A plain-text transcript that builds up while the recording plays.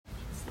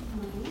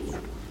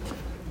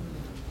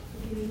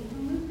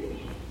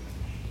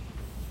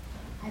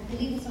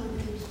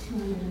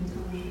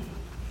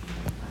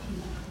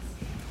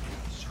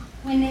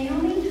When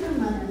Naomi, her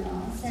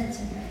mother-in-law, said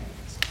to her,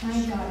 "My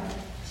daughter,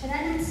 should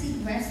I not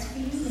seek rest for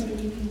you that it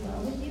may be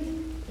well with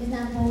you? Is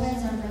not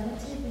Boaz our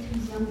relative with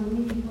whose young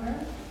woman you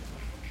were?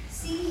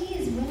 See, he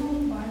is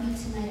winnowing barley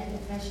tonight at the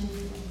threshing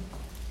floor.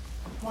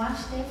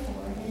 Wash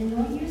therefore, and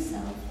anoint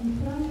yourself, and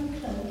put on your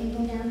cloak, and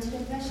go down to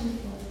the threshing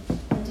floor.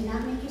 But do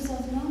not make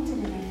yourself known to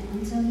the man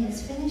until he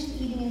has finished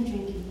eating and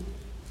drinking.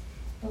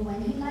 But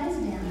when he lies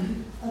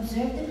down,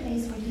 observe the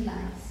place where he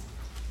lies.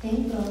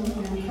 Then go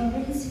and uncover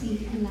his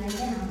feet and lie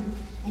down,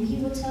 and he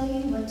will tell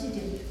you what to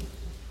do."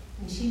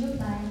 And she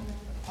replied,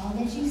 "All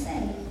that you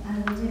say, I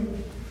will do."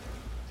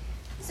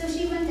 So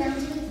she went down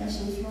to the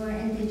threshing floor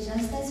and did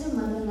just as her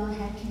mother-in-law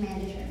had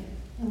commanded her.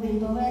 And when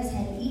Boaz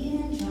had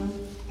eaten and drunk,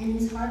 and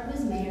his heart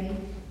was merry,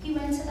 he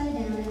went to lie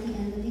down at the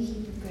end of the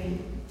heap of grain.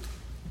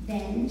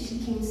 Then she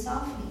came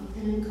softly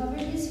and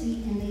uncovered his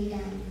feet and lay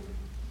down.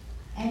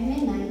 At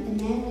midnight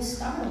the man was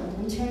startled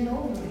and turned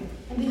over,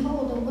 and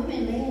behold, a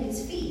woman lay at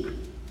his feet.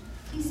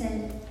 He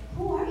said,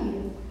 "Who are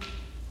you?"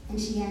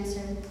 And she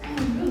answered, "I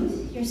am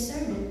Ruth, your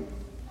servant.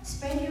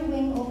 Spread your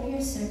wing over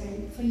your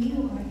servant, for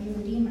you are your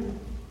redeemer."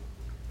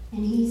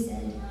 And he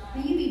said,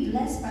 "May you be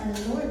blessed by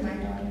the Lord, my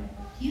daughter.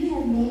 You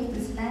have made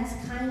this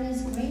last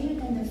kindness greater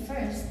than the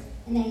first,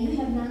 and that you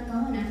have not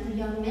gone after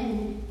young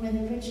men, whether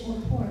rich or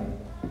poor.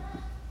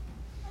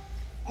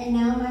 And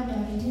now, my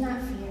daughter, do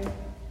not fear.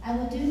 I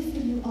will do for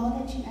you all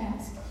that you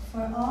ask,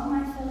 for all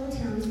my fellow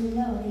townsmen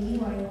know that you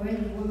are a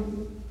worthy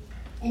woman.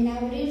 And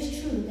now it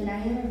is true that I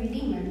am a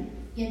redeemer,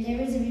 yet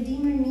there is a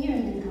redeemer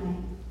nearer than I.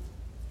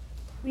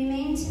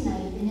 Remain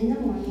tonight, and in the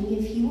morning,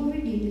 if he will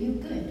redeem you,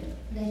 good,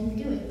 let him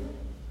do it.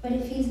 But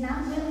if he is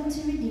not willing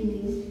to redeem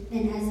you,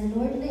 then as the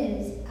Lord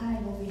lives, I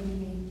will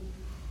redeem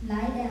you.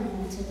 Lie down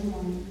until the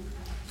morning."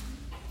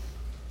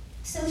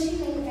 So she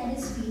lay at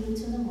his feet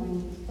until the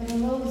morning, but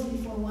arose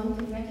before one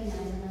could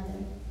recognize another.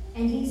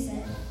 And he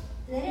said,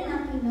 "Let it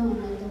not be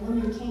known that the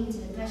woman came to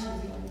the threshing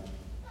floor."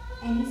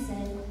 And he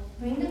said,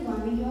 "Bring the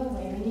garment you are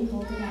wearing and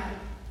hold it out."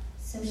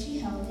 So she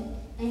held it,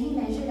 and he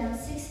measured out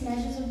 6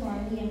 measures of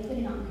barley and put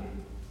it on her.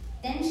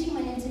 Then she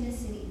went into the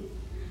city.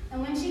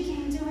 And when she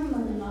came to her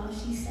mother-in-law,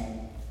 she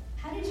said,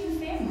 "How did you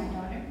fare, my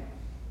daughter?"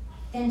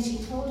 Then she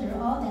told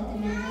her all that the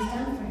man has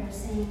done for her,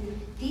 saying,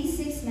 "These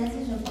 6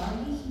 measures of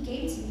barley he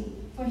gave to me,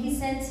 for he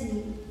said to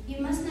me,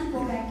 'You must not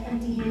go back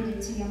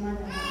empty-handed to your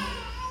mother-in-law.'"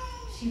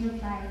 She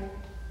replied,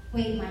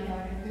 "Wait, my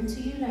daughter,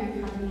 until you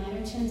learn how the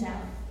matter turns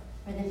out,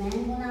 for the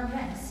man will not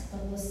rest,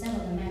 but will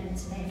settle the matter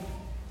today."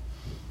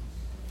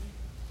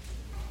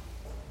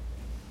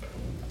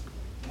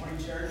 Morning,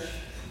 church.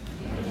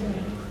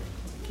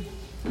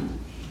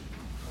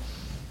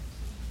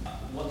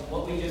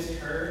 What we just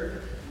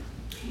heard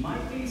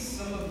might be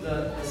some of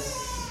the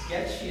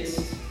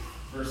sketchiest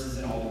verses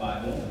in all the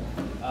Bible.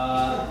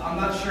 I'm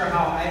not sure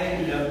how I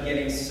ended up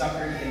getting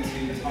suckered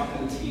into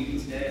talking to you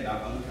today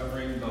about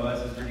uncovering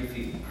Boaz's dirty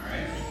feet. All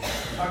right,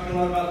 we're talking a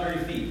lot about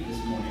dirty feet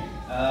this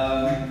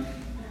morning.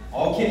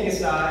 All kidding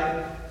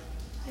aside,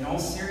 in all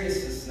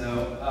seriousness,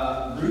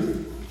 though,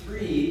 Ruth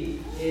 3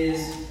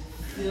 is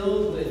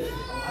filled with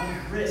a lot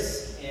of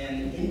risk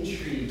and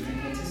intrigue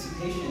and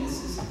anticipation.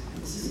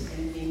 This is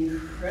an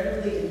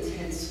incredibly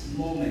intense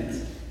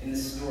moment in the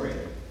story.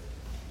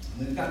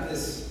 We've got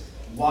this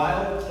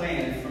wild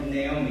plan from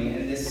Naomi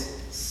and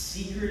this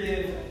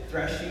secretive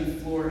threshing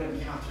floor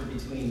encounter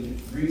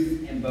between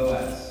Ruth and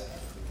Boaz.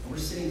 And we're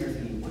sitting here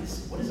thinking,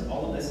 what does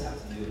all of this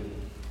have to do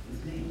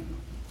with me?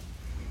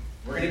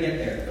 We're going to get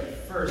there,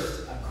 but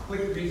first, a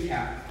quick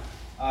recap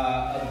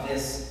of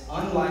this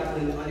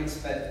unlikely,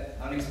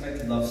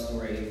 unexpected love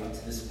story up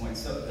to this point.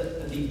 So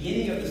the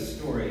beginning of the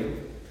story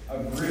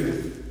of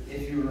Ruth,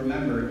 if you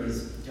remember,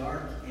 is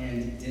dark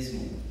and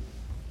dismal.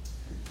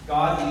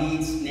 God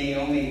leads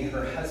Naomi,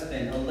 her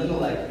husband,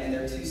 Elimelech, and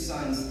their 2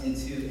 sons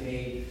into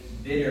a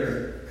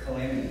bitter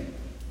calamity.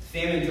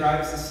 Famine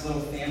drives this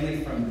little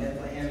family from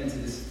Bethlehem into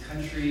this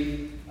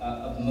country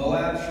of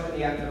Moab.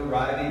 Shortly after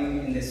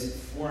arriving in this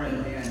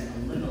foreign land,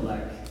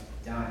 Elimelech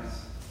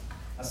dies.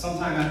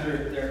 Sometime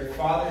after their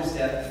father's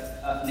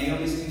death,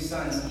 Naomi's 2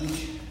 sons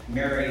each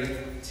marry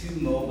 2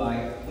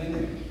 Moabite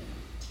women.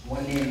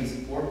 One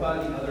named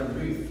Orpah, the other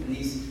Ruth. And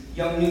these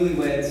young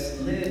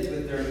newlyweds lived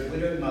with their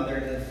widowed mother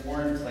in a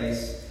foreign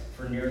place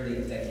for nearly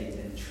a decade.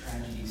 Then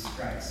tragedy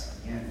strikes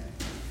again.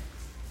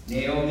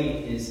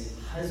 Naomi is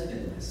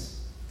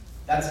husbandless.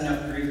 That's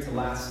enough grief to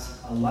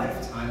last a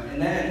lifetime.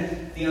 And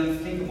then the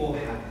unthinkable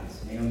happens.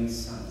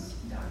 Naomi's sons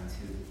die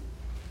too.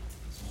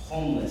 So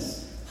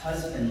homeless,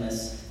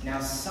 husbandless, now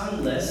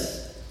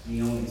sonless,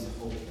 Naomi's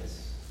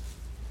hopeless.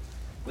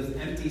 With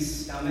empty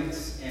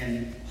stomachs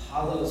and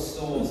hollow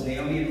souls,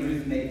 Naomi and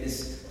Ruth make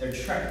their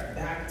trek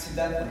back to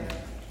Bethlehem.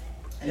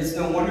 And it's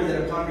no wonder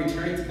that upon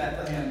returning to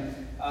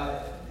Bethlehem,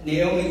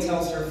 Naomi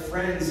tells her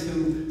friends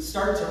who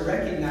start to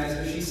recognize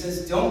her, she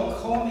says, "Don't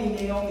call me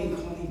Naomi,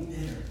 call me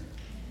bitter.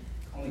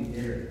 Call me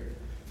bitter.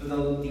 For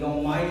the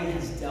Almighty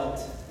has dealt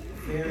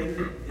very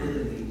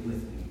bitterly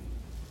with me.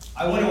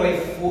 I went away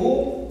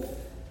full,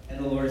 and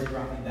the Lord has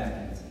brought me back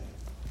empty."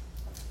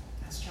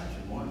 That's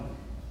chapter 1.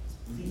 It's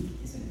bleak,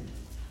 isn't it?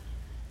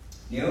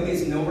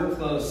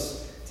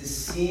 close to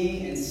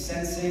seeing and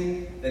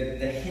sensing the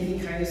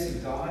hidden kindness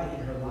of God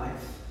in her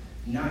life?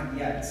 Not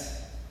yet.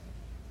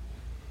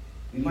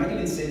 We might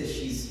even say that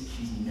she's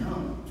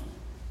numb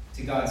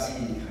to God's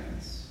hidden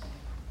kindness.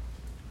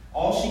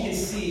 All she can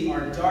see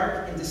are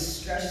dark and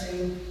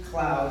distressing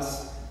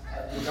clouds,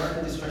 the dark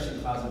and distressing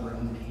clouds of her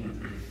own pain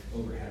and grief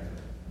overhead of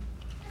her.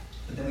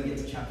 But then we get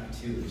to chapter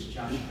 2, which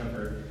Josh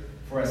covered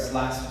for us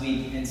last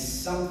week, and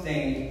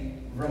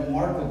something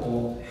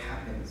remarkable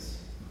happens.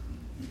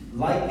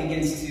 Light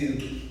begins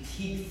to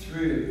peek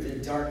through the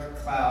dark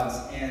clouds,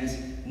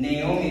 and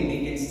Naomi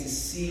begins to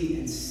see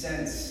and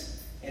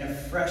sense in a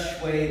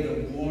fresh way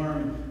the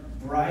warm,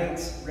 bright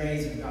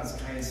rays of God's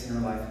kindness in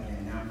her life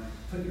again. Now,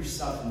 put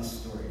yourself in the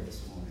story of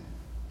this woman.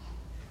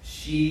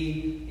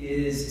 She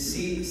is,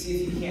 see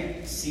if you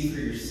can't see for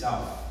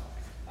yourself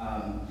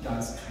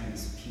God's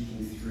kindness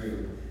peeking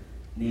through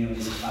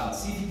Naomi's clouds.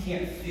 See if you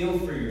can't feel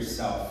for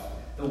yourself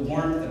the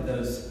warmth of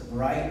those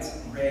bright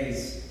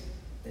rays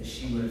that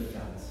she would have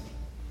felt.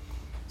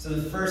 So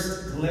the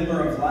first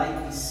glimmer of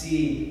light we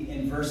see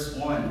in verse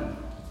 1.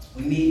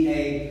 We meet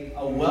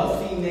a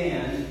wealthy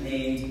man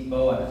named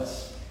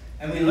Boaz.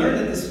 And we learn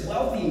that this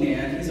wealthy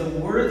man is a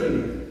worthy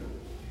man.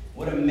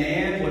 What a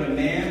man, what a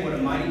man, what a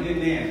mighty good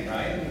man,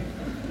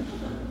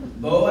 right?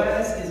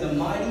 Boaz is a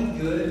mighty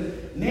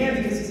good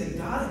man because he's a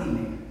godly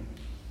man.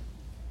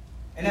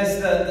 And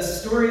as the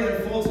story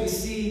unfolds, we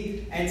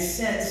see and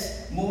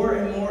sense more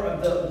and more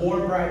of the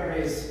warm, bright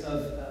rays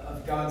of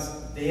God's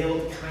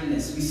veiled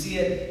kindness. We see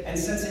it and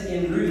sense it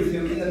in Ruth,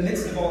 who in the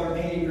midst of all her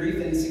pain and grief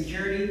and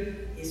insecurity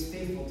is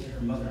faithful to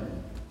her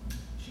mother-in-law.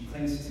 She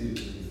clings to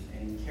Ruth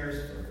and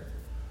cares for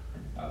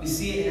her. We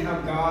see it in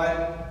how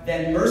God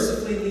then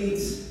mercifully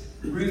leads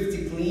Ruth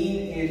to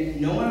glean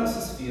in no one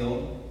else's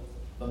field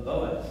but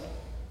Boaz.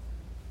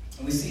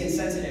 And we see and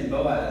sense it in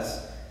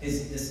Boaz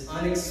is this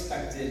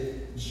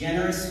unexpected,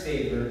 generous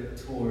favor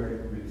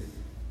toward Ruth.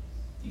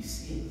 Do you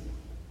see it?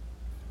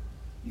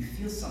 You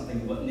feel something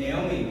of what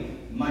Naomi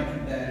might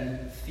have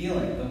been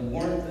feeling, the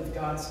warmth of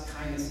God's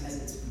kindness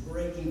as it's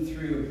breaking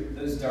through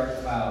those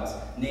dark clouds.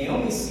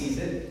 Naomi sees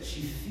it, she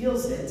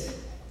feels it,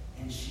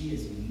 and she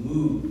is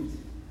moved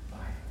by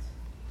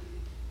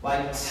it.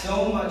 Like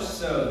so much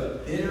so,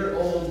 the bitter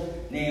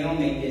old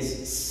Naomi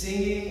is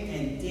singing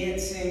and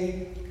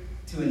dancing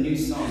to a new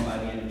song by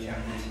the end of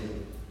chapter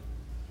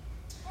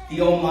 2.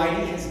 The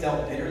Almighty has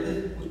dealt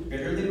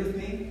bitterly with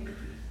me,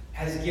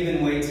 has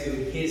given way to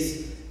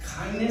his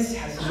kindness,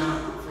 has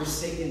not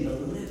forsaken the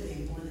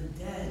living or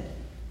the dead.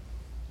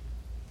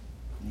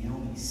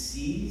 Naomi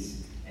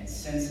sees and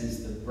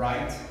senses the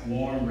bright,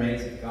 warm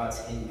rays of God's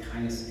hidden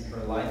kindness in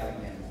her life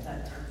again. All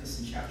that darkness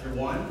in chapter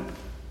 1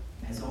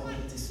 has all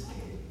but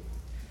dissipated.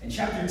 And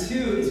chapter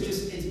 2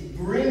 it's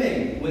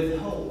brimming with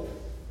hope.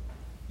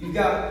 You've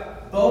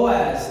got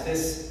Boaz,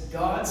 this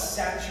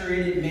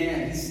God-saturated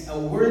man. He's a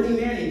worthy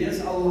man. He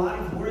does a lot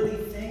of worthy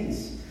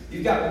things.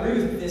 You've got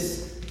Ruth,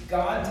 this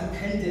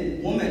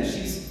God-dependent woman.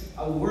 She's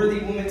a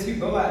worthy woman too.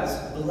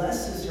 Boaz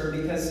blesses her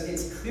because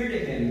it's clear to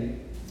him,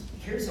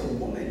 here's a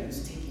woman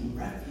who's taking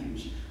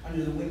refuge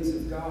under the wings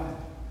of God.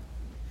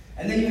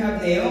 And then you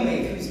have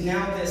Naomi, who's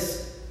now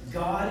this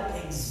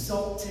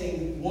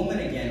God-exalting woman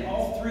again.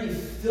 All three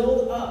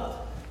filled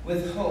up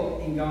with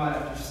hope in God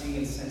after seeing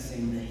and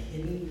sensing the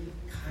hidden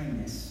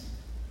kindness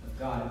of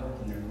God at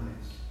work in their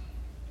lives.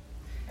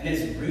 And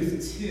as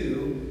Ruth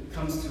 2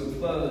 comes to a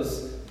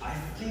close, I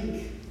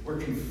think we're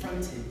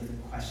confronted with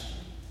a question.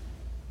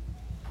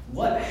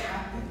 What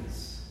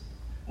happens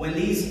when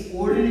these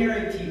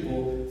ordinary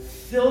people,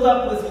 filled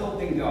up with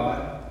hope in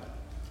God,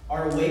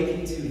 are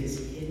awakened to his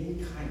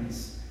hidden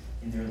kindness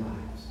in their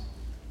lives?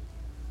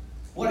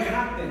 What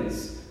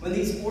happens when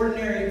these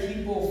ordinary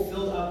people,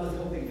 filled up with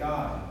hope in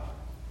God,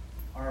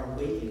 are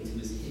awakened to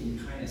his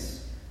hidden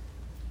kindness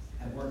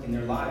at work in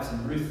their lives?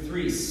 And Ruth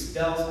 3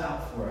 spells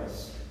out for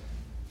us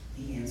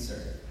the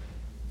answer.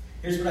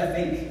 Here's what I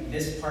think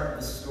this part of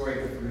the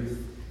story of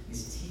Ruth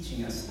is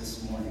teaching us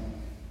this morning.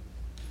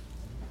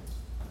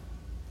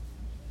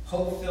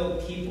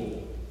 Hope-filled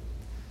people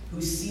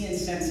who see and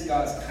sense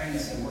God's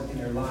kindness and work in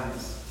their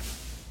lives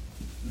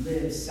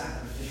live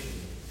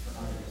sacrificially for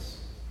others.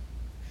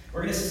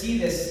 We're going to see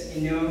this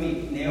in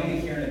Naomi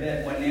here in a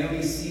bit. When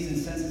Naomi sees and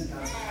senses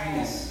God's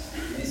kindness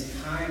and his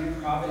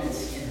kind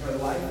providence in her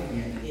life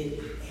again,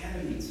 it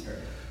animates her.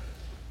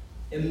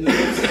 It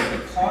moves her.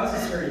 It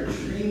causes her to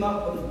dream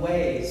up of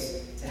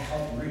ways to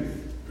help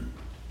Ruth.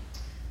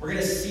 We're going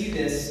to see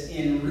this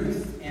in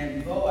Ruth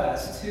and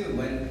Boaz too.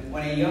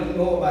 When a young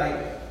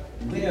Moabite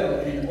widow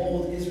and an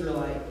old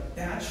Israelite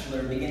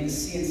bachelor begin to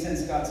see and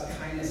sense God's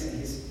kindness and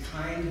his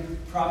kind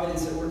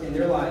providence at work in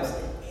their lives,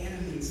 it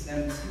animates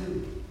them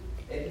too.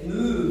 It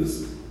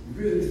moves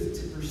Ruth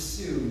to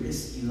pursue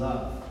risky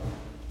love.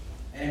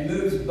 And it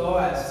moves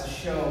Boaz to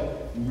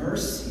show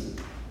mercy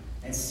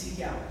and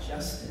seek out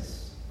justice.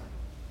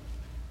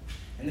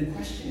 And the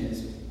question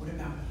is, what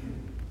about you?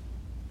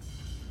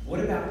 What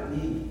about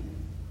me?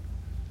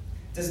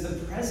 Does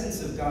the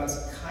presence of God's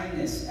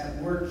kindness at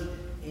work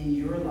in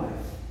your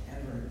life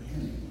ever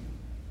end?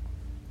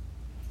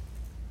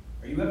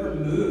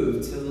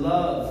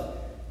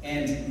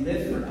 and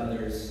live for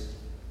others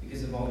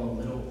because of all the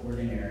little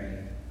ordinary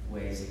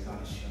ways that God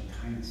has shown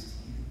kindness to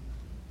you.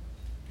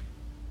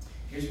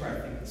 Here's where I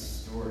think the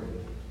story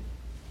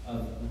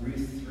of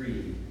Ruth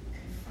 3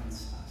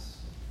 confronts us.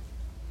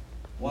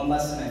 One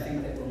lesson I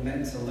think that we're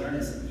meant to learn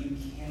is that you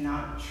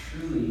cannot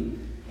truly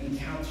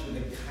encounter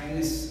the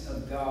kindness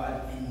of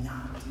God and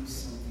not do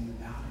something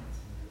about it.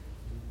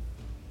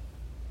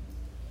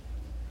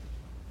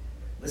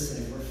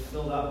 Listen, if we're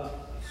filled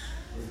up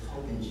with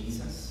hope in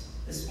Jesus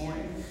this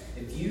morning,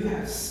 if you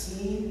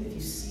see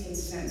and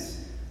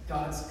sense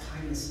God's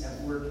kindness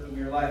at work in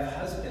your life,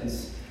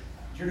 husbands,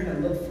 you're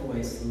going to look for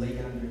ways to lay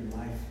down your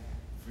life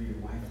for your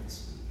wife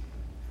this week.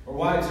 Or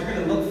wives, you're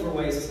going to look for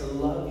ways to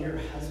love your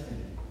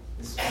husband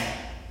this week.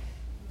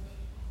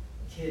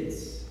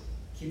 Kids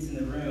in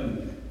the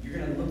room, you're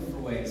going to look for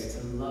ways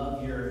to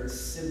love your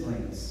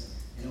siblings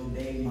and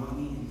obey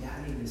mommy and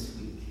daddy this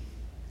week.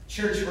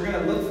 Church, we're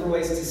going to look for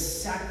ways to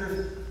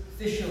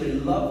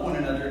sacrificially love one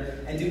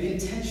another and do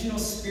intentional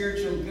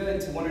spiritual good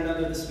to one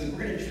another this week.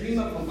 We're going to dream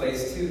up of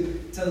ways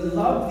to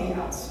love the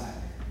outsider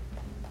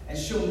and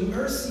show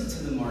mercy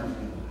to the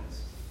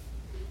marginalized.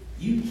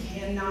 You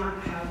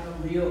cannot have a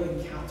real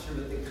encounter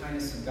with the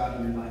kindness of God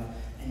in your life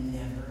and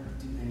never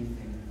do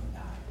anything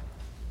about it.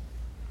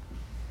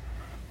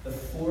 The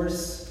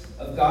force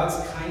of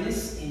God's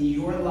kindness in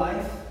your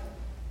life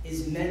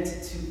is meant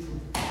to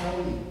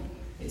propel you.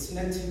 It's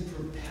meant to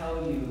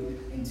propel you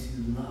into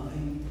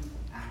loving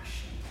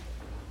action.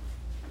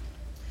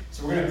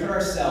 So we're going to put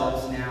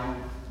ourselves now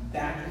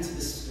back into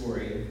the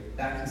story,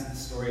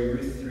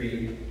 Ruth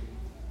 3.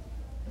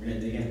 We're going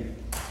to dig in.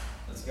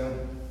 Let's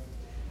go.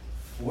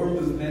 4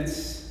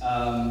 movements.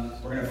 We're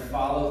going to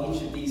follow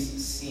each of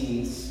these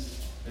scenes.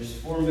 There's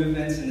 4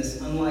 movements in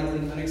this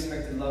unlikely,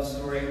 unexpected love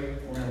story.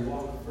 We're going to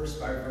walk verse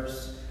by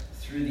verse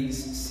through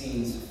these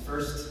scenes.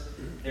 First,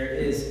 there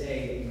is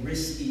a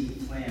risky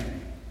plan.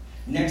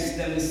 Next,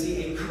 then we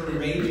see a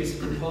courageous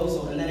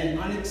proposal, and then an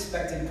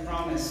unexpected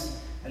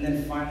promise, and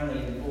then finally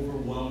an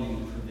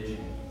overwhelming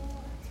provision.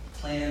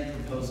 Plan,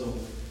 proposal,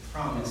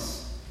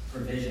 promise,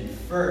 provision.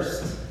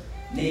 First,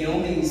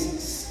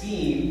 Naomi's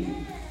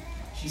scheme.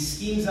 She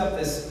schemes up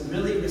this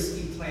really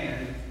risky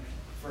plan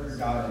for her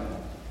daughter-in-law.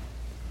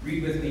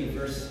 Read with me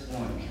verse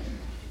 1.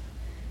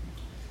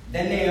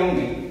 Then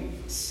Naomi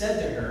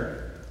said to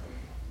her,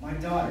 "My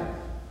daughter,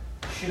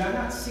 should I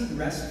not seek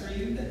rest for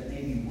you that it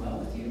may be well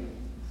with you?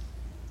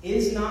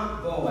 Is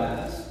not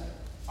Boaz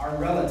our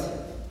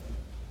relative,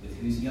 with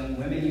whose young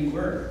women you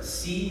were?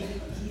 See,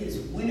 he is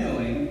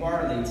winnowing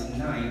barley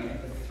tonight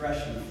at the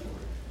threshing floor."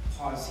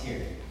 Pause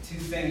here. 2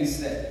 things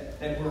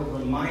that we're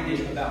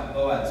reminded about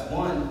Boaz.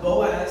 One,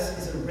 Boaz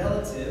is a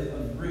relative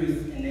of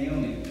Ruth and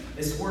Naomi.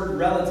 This word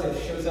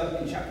relative shows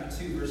up in chapter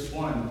 2, verse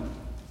 1.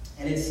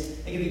 And it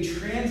can be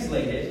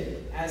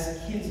translated as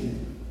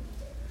kinsman.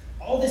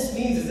 All this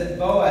means is that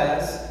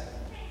Boaz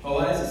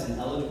is an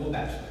eligible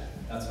bachelor.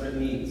 That's what it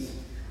means.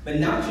 But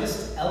not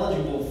just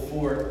eligible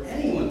for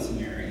anyone to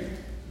marry.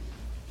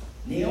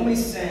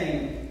 Naomi's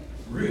saying,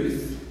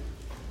 Ruth,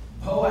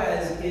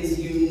 Boaz is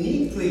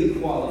uniquely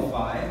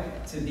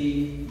qualified to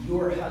be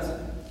your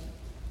husband.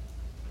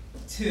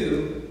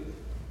 2,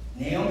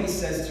 Naomi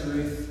says to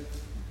Ruth,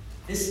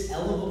 this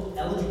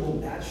eligible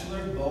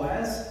bachelor,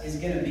 Boaz, is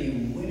going to be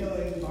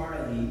winnowing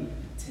barley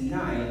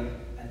tonight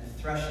at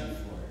the threshing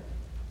floor.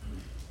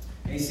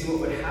 And you see what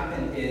would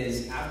happen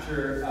is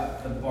after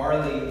the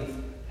barley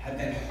had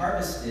been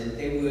harvested,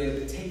 they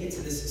would take it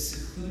to this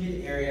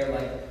secluded area,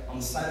 like on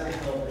the side of a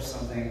hill or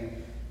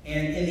something.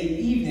 And in the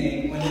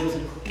evening, when there was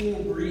a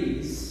cool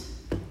breeze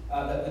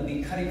that would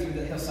be cutting through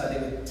the hillside,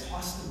 they would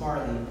toss the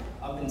barley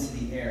up into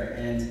the air.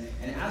 And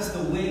as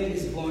the wind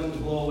is blowing to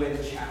blow away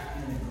the chaff,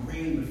 and the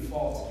grain would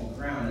fall to the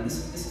ground. And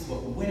this is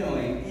what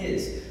winnowing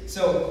is.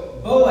 So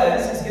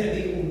Boaz is going to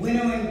be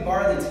winnowing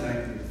barley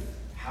tonight.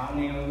 How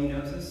Naomi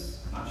knows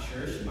this? I'm not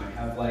sure. She might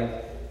have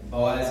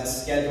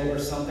Boaz's schedule or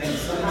something.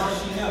 Somehow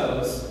she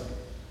knows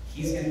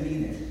he's going to be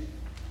there.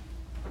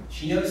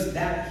 She knows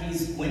that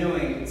he's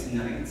winnowing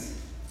tonight.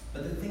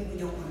 But the thing we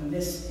don't want to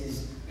miss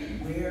is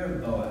where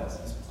Boaz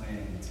is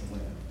planning to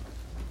winnow.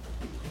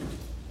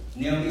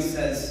 Naomi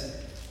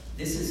says,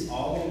 this is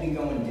all going to be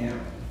going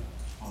down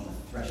on the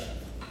threshing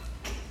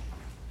floor.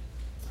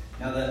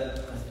 Now,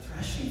 the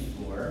threshing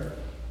floor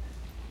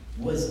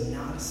was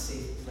not a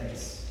safe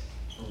place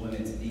for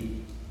women to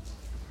be.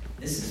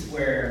 This is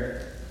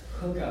where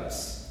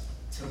hookups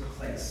took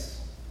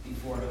place.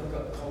 Before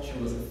hookup culture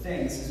was a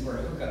thing, this is where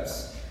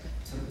hookups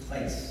took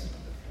place.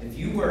 If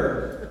you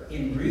were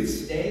in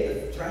Ruth's day,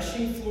 the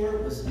threshing floor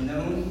was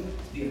known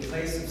to be a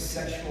place of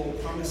sexual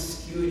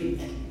promiscuity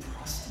and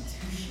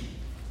prostitution.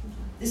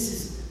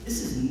 This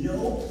is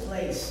no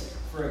place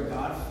for a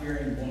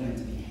God-fearing woman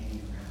to be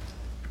hanging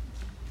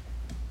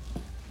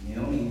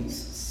around. Naomi's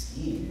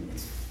scheme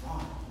is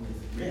fraught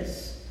with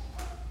risk.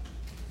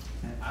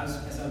 And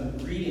as I'm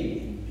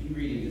reading and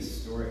rereading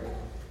this story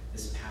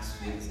this past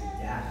week as a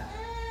dad,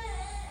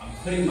 I'm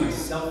putting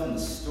myself in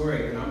the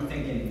story and I'm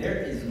thinking, there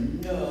is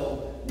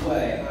no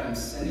way I'm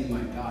sending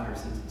my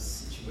daughters into a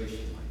situation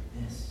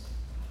like this.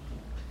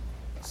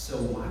 So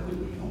why would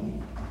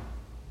Naomi?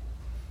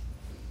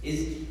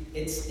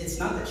 It's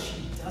not that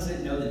she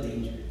doesn't know the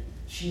danger.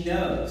 She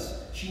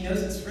knows. She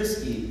knows it's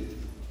risky,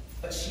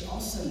 but she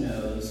also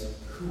knows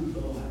who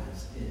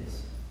Boaz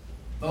is.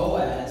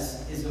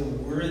 Boaz is a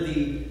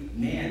worthy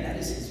man. That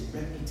is his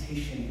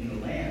reputation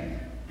in the land.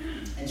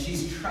 And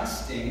she's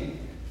trusting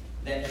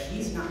that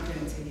he's not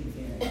going to take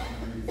advantage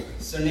of Ruth.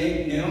 So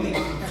Naomi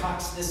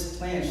concocts this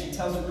plan. She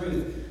tells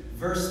Ruth,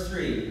 verse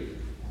 3,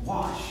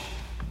 wash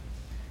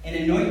and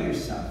anoint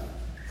yourself.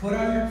 Put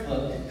on your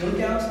cloak, go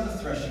down to the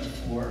threshing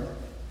floor,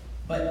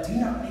 but do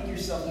not make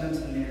yourself known to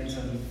the man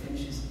until he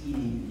finishes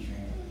eating and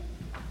drinking.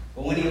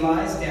 But when he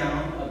lies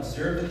down,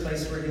 observe the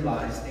place where he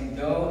lies, then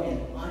go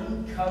and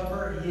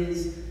uncover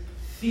his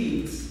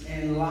feet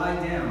and lie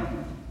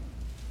down,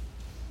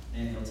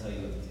 and he'll tell you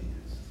what to do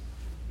next.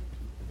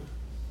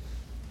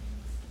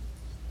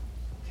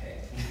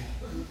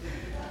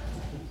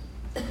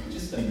 Okay.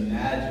 Just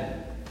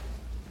imagine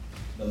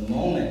the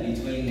moment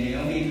between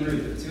Naomi and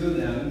Ruth, the two of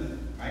them,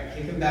 right,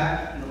 kicking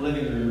back in the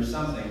living room or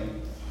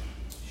something,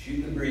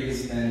 shooting the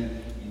breeze,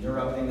 then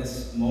interrupting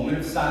this moment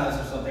of silence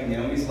or something.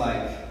 Naomi's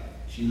like,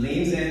 she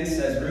leans in,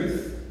 says,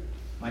 Ruth,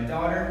 my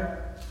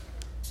daughter,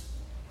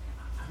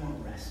 I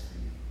want rest for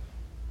you.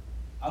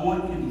 I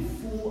want you to be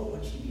full. I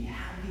want you to be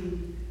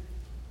happy.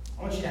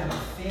 I want you to have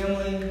a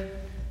family.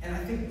 And I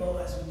think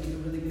Boaz would make a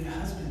really good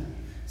husband.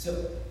 So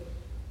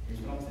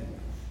here's what I'm thinking.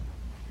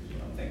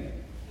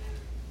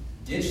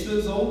 Ditch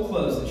those old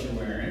clothes that you're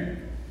wearing.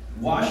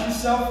 Wash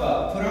yourself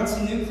up. Put on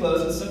some new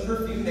clothes and some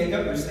perfume,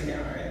 makeup. We're just thinking,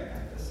 all right,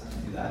 I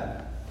can do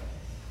that.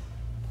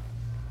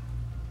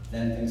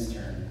 Then things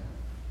turn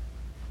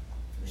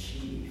for the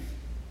sheep.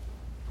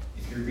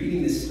 If you're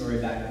reading this story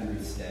back in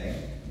Ruth's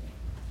day,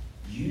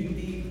 you'd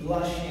be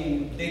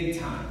blushing big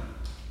time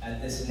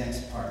at this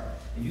next part.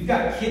 If you've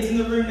got kids in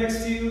the room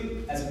next to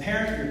you, as a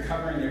parent, you're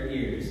covering their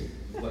ears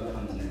with what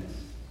comes next.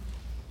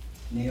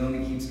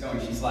 Naomi keeps going.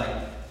 She's like,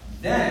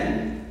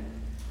 then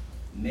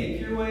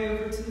make your way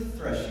over to the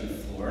threshing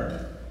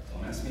floor.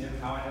 Don't ask me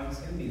how I know he's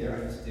going to be there. I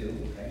just do.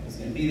 Okay, he's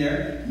going to be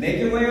there. Make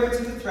your way over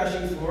to the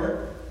threshing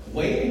floor.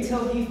 Wait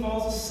until he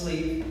falls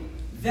asleep.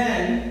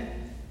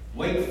 Then,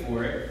 wait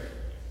for it,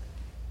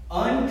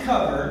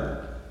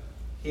 uncover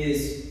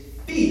his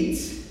feet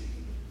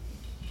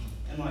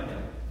and lie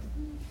down.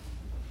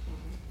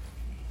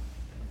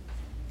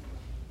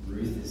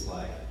 Ruth is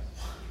like,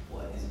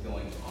 what is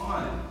going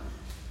on?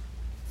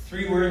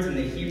 3 words in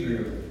the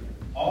Hebrew,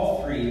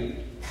 all 3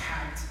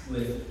 packed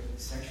with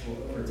sexual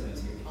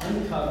overtones here.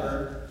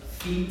 Uncover,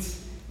 feet,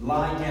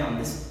 lie down.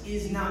 This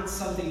is not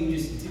something you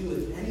just do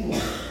with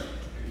anyone.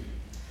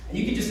 And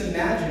you can just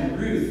imagine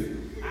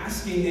Ruth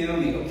asking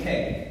Naomi,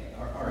 okay,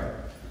 all right,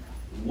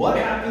 what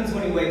happens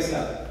when he wakes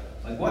up?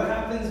 Like, what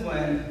happens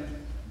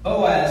when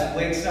Boaz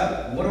wakes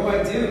up? What do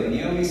I do? And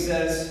Naomi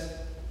says,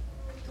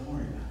 don't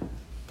worry about it.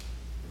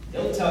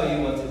 He'll tell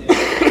you what to do.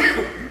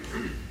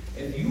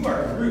 If you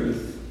are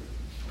Ruth,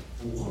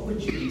 what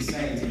would you be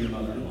saying to your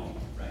mother-in-law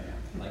right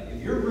now? Like,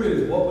 if you're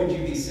Ruth, what would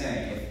you be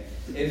saying?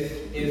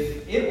 If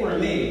it were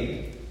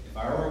me, if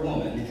I were a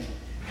woman,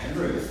 and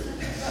Ruth,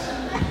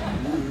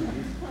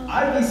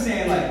 I'd be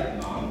saying,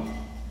 like, Mom,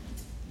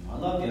 I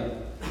love you.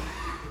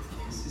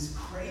 This is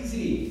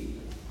crazy.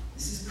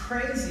 This is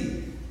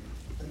crazy.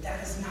 But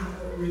that is not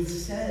what Ruth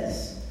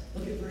says.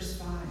 Look at verse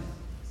 5.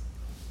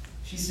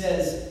 She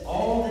says,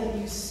 all that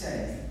you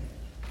say,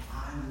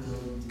 I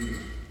will do.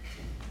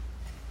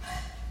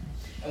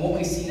 And what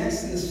we see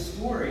next in the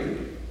story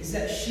is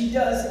that she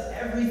does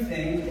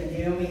everything that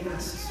Naomi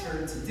asks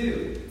her to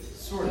do.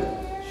 Sort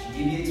of.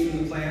 She deviates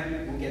from the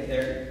plan. We'll get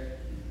there.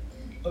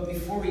 But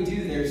before we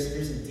do, there's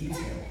a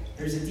detail.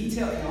 There's a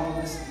detail in all of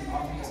this that the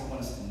author doesn't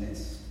want us to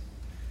miss.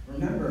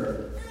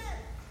 Remember,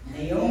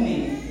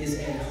 Naomi is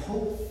a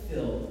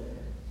hope-filled,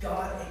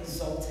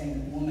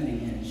 God-exalting woman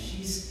again.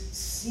 She's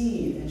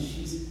seen and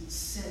she's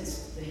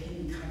sensed the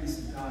hidden kindness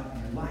of God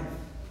in her life.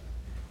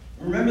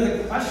 Remember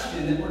the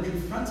question that we're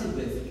confronted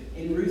with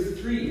in Ruth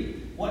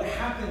 3. What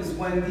happens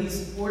when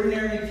these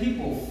ordinary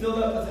people, filled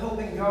up with hope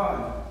in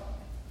God,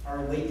 are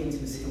awakened to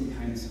his hidden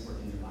kindness at work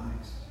in their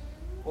lives?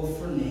 Well,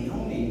 for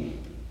Naomi,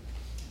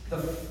 the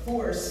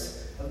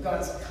force of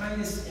God's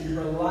kindness in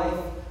her life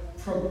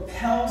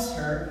propels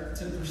her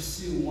to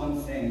pursue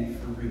one thing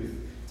for Ruth.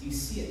 Do you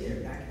see it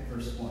there, back at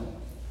verse 1?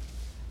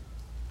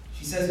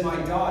 She says, my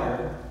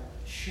daughter,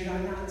 should I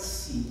not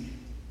seek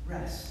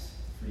rest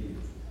for you,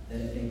 that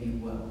it may be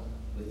well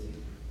with you?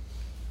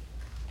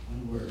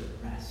 One word,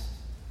 rest.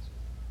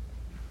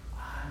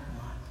 I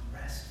want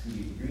rest for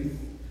you, Ruth.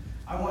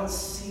 I want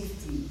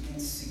safety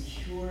and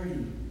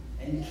security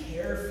and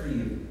care for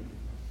you.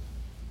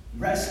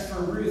 Rest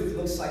for Ruth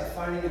looks like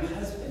finding a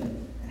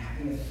husband and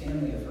having a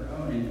family of her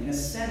own. And in a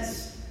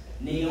sense,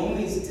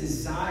 Naomi's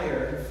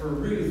desire for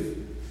Ruth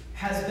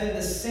has been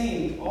the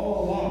same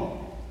all along.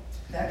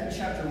 Back in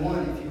chapter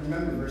 1, if you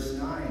remember verse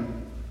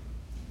 9,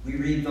 we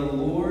read, the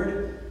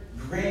Lord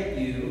grant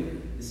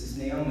you, this is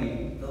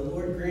Naomi, the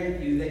Lord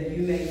grant you that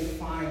you may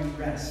find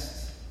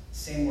rest.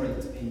 Same word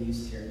that's being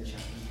used here in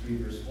chapter 3,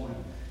 verse 1.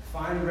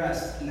 find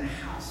rest in the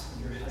house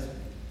of your husband.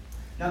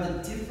 Now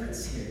the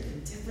difference here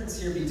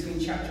between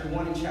chapter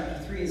 1 and chapter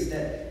 3 is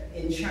that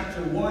in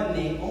chapter 1,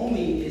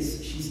 Naomi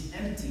she's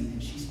empty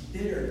and she's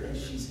bitter and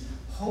she's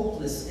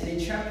hopeless. And in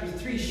chapter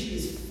 3, she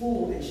is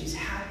full and she's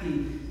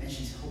happy and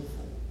she's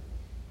hopeful.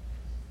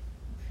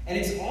 And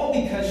it's all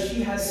because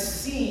she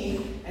has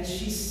seen and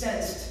she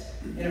sensed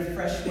in a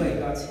fresh way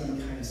God's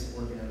hidden kindness at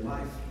work in her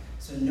life.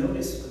 So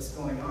notice what's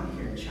going on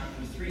here in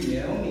chapter 3.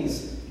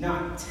 Naomi's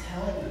not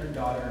telling her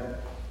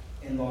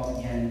daughter-in-law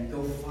again,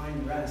 go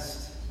find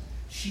rest.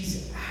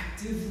 She's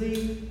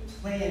actively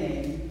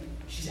playing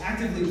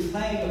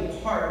a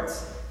part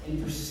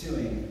in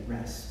pursuing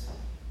rest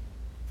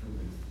for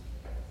Ruth.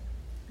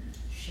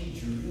 She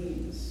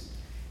dreams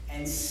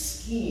and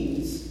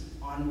schemes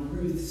on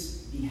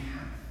Ruth's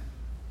behalf.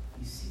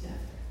 You see that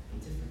there, the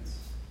difference.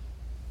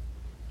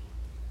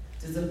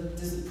 Does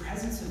the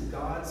presence of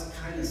God's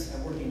kindness at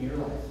work in your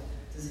life,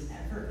 does it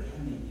ever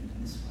animate you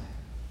in this way?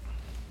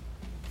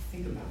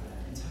 Think about that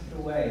and tuck it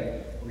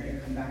away. We're going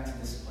to come back to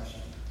this question.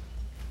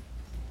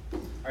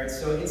 All right,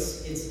 so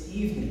it's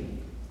evening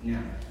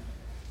now.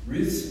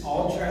 Ruth's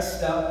all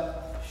dressed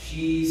up.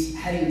 She's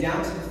heading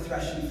down to the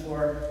threshing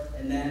floor,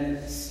 and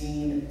then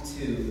scene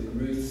 2,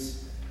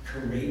 Ruth's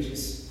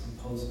courageous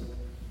proposal.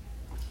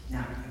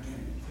 Now,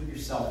 again, put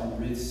yourself in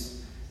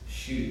Ruth's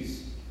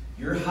shoes.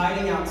 You're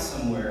hiding out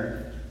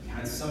somewhere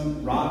behind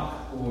some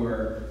rock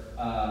or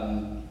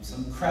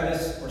some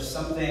crevice or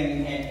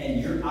something,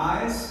 and your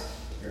eyes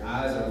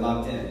are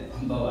locked in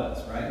on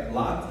Boaz, right?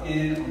 Locked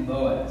in on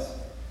Boaz.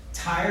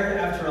 Tired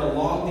after a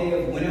long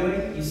day of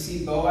winnowing, you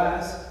see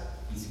Boaz,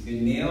 eats a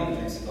good meal,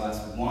 drinks a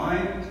glass of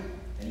wine,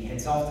 then he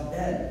heads off to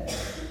bed.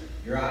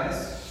 Your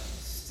eyes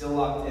still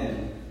locked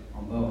in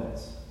on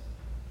Boaz.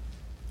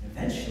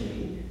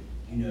 Eventually,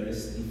 you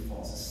notice that he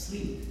falls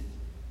asleep.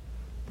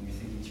 And you're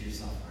thinking to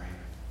yourself, all right,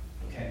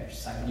 okay, you're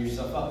psyching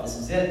yourself up. This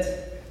is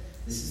it.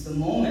 This is the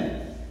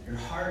moment. Your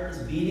heart is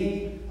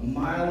beating a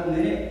mile a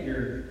minute.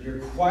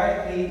 You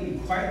quietly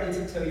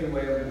tiptoe your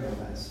way over to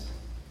Boaz.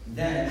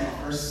 Then,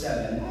 verse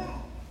 7,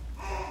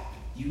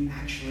 you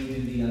actually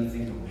do the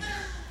unthinkable.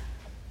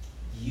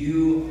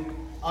 You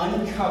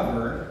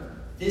uncover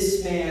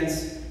this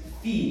man's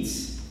feet,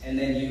 and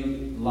then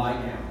you lie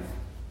down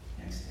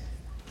next to him.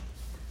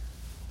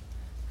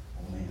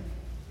 Oh man,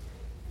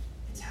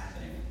 it's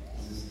happening.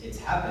 It's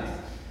happening.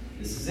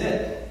 This is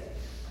it.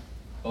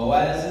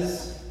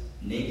 Boaz's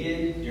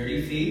naked,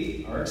 dirty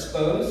feet are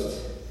exposed.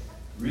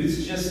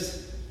 Ruth's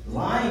just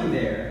lying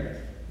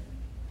there,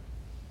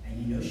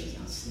 and you know she's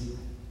not sleeping,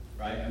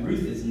 right?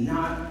 Ruth is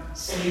not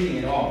sleeping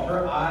at all.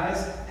 Her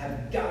eyes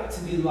have got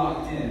to be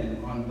locked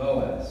in on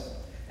Boaz.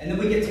 And then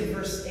we get to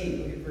verse 8.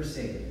 Look at verse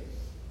 8.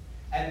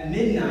 At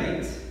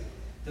midnight,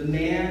 the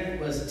man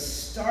was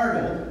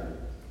startled,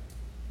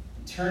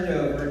 turned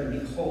over,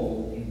 and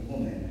behold, a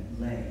woman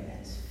lay at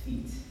his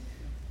feet.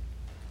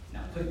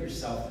 Now put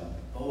yourself in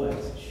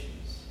Boaz's shoes.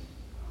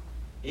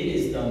 It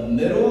is the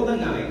middle of the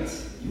night.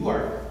 You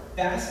are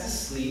fast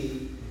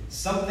asleep.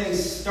 Something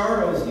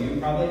startles you,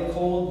 probably a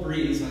cold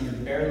breeze on your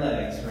bare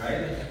legs,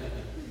 right?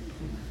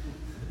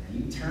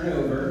 And you turn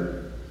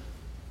over.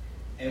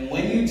 And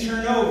when you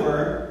turn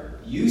over,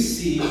 you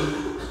see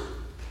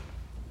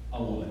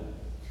a woman.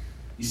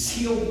 You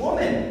see a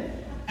woman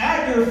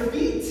at your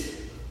feet.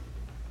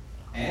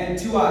 And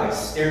 2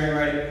 eyes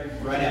staring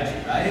right at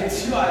you, right?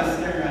 2 eyes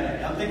staring right at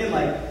you. I'm thinking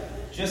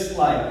just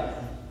a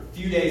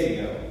few days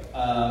ago,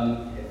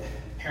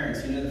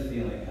 parents, you know the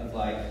feeling of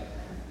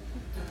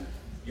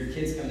your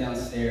kids come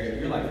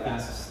downstairs, you're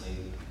fast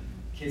asleep.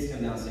 Kids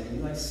come downstairs, and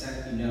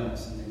you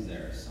something's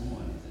there.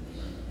 Someone is in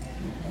the room.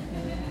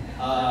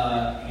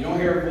 You don't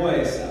hear a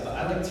voice.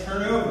 I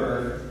turn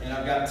over, and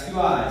I've got 2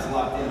 eyes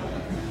locked in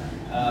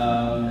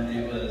on me. And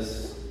it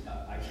was,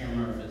 I can't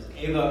remember if it was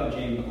Ava or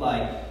Jane,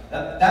 but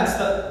that's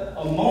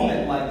a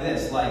moment like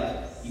this.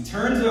 He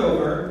turns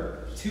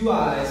over, 2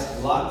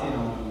 eyes locked in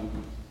on him.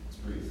 It's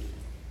Ruth.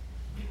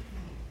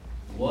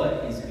 What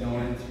is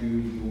going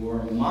through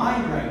your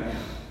mind right now?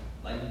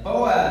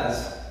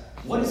 Boaz,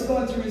 what is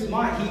going through his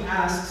mind? He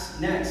asks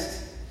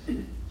next,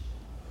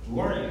 who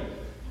are you?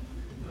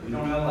 We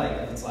don't know,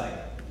 if it's who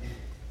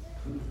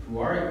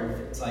are you? Or if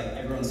it's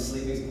everyone's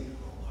sleeping.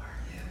 Who are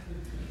you?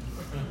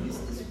 Who is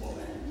this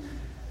woman?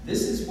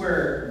 This is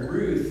where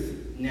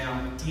Ruth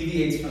now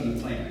deviates from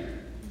the plan.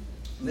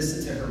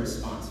 Listen to her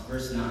response.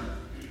 Verse 9.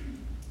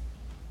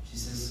 She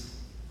says,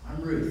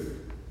 I'm Ruth,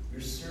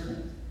 your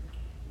servant.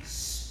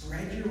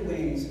 Spread your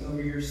wings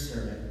over your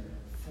servant,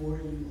 for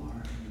you are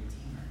a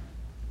redeemer.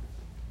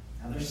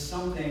 Now there's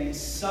something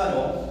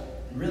subtle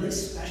and really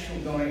special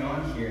going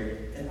on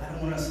here that I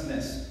don't want us to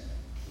miss.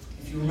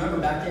 If you remember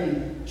back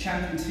in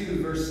chapter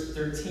 2, verse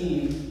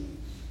 13,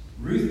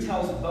 Ruth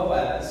tells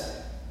Boaz,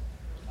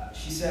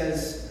 she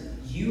says,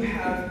 you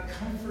have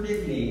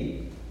comforted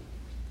me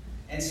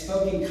and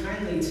spoken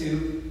kindly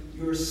to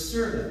your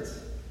servant,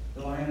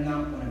 though I am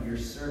not one of your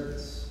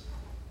servants.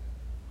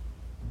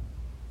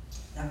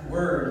 That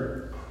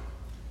word,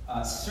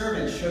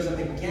 servant, shows up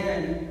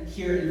again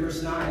here in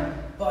verse 9,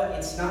 but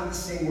it's not the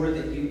same word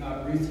that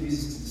Ruth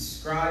uses to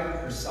describe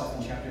herself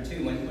in chapter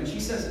 2. When she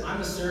says, I'm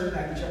a servant,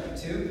 back in chapter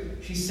 2,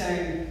 she's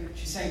saying,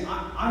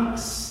 I'm a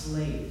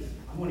slave.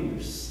 I'm one of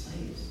your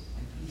slaves.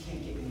 Like, you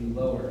can't get any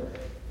lower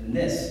than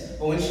this.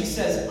 But when she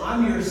says,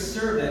 I'm your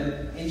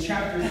servant, in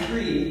chapter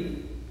 3,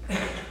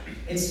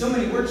 in so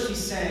many words, she's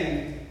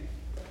saying,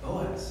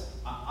 Boaz,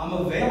 I'm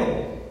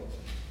available.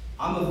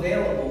 I'm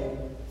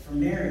available for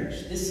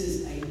marriage. This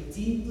is a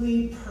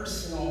deeply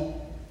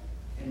personal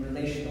and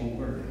relational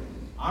word.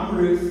 I'm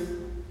Ruth,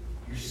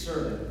 your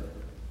servant.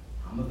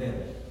 I'm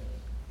available.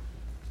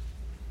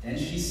 Then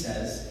she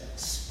says,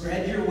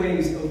 spread your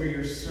wings over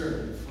your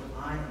servant, for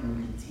I am a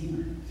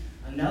redeemer.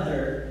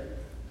 Another,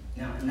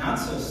 now not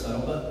so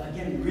subtle, but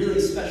again, really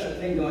special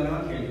thing going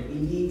on here that we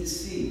need to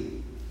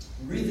see.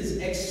 Ruth is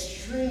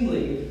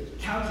extremely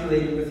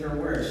calculated with her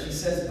words. She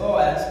says,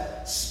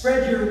 Boaz,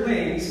 spread your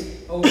wings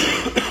over.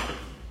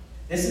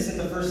 This isn't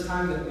the first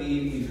time that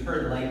we've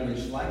heard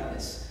language like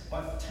this.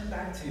 But turn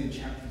back to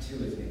chapter 2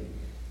 with me.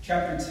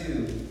 Chapter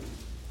 2,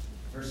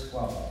 verse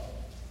 12.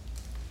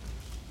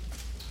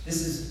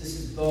 This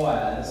is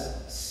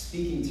Boaz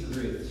speaking to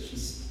Ruth.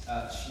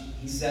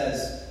 He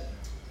says,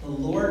 the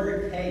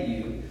Lord repay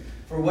you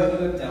for what you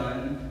have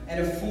done, and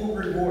a full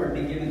reward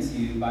be given to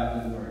you by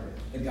the Lord,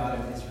 the God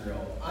of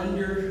Israel,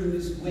 under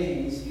whose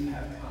wings you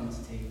have come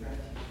to take refuge.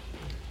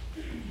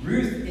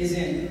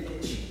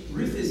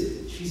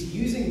 She's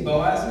using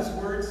Boaz's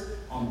words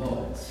on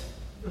Boaz.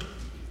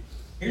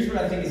 Here's what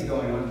I think is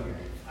going on here.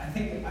 I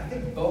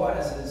think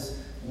Boaz's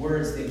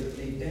words,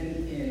 they've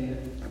been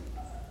in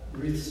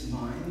Ruth's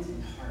mind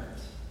and heart.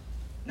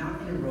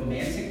 Not in a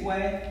romantic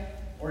way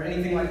or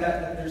anything like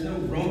that. There's no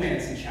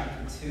romance in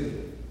chapter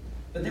 2.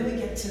 But then we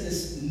get to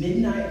this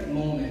midnight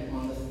moment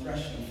on the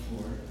threshing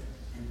floor,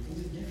 and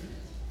things are different.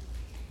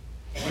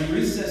 When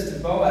Ruth says to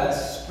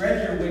Boaz,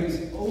 spread your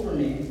wings over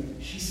me,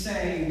 she's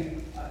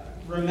saying,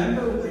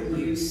 remember when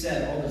you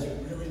said all those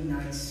really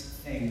nice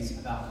things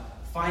about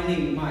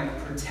finding my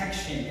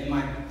protection and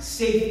my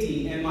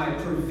safety and my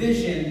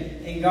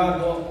provision in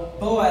God? Well,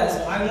 Boaz,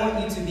 I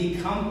want you to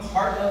become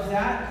part of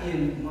that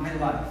in my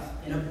life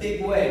in a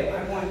big way.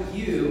 I want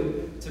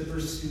you to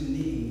pursue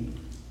me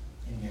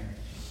in marriage.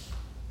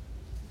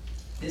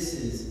 This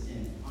is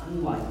an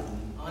unlikely,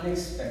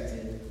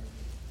 unexpected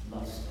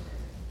love story.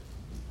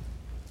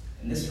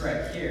 And this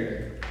right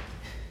here,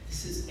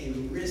 this is a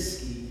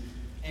risky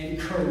and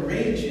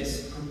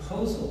courageous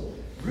proposal.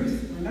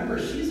 Ruth, remember,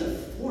 she's a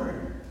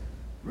foreigner.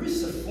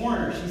 Ruth's a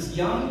foreigner. She's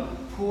young,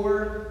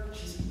 poor,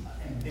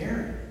 and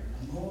barren,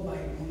 a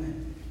Moabite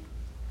woman.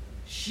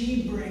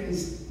 She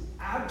brings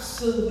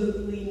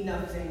absolutely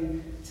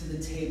nothing to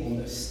the table.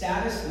 No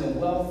status, no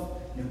wealth,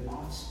 no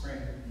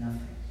offspring,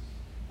 nothing.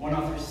 One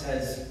author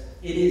says,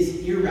 it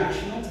is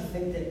irrational to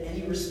think that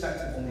any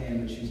respectable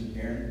man would choose a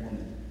barren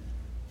woman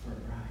for a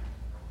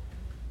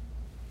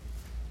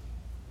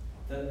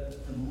bride.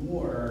 The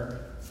more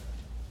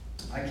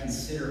I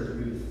consider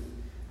Ruth,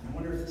 and I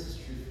wonder if this is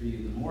true for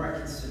you, the more I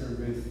consider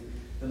Ruth,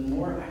 the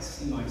more I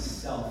see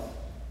myself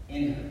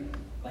in her.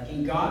 Like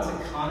in God's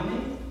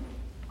economy,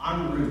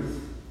 I'm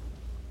Ruth.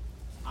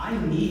 I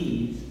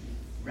need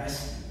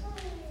rescue.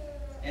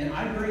 And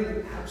I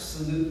bring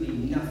absolutely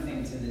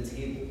nothing to the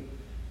table.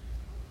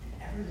 And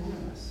every one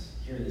of us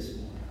here this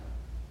morning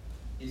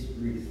is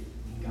Ruth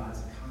in God's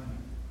economy.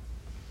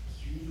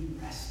 You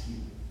need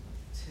rescue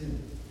too.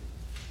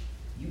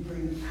 You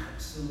bring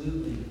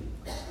absolutely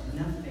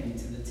nothing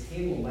to the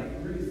table like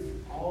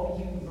Ruth.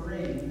 All you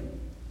bring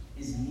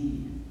is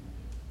need.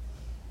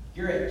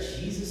 You're at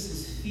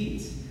Jesus'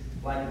 feet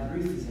like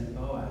Ruth is at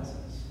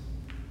Boaz's.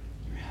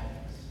 You're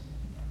helpless.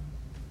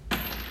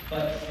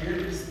 But here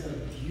is the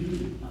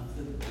beauty of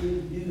the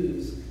good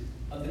news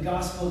of the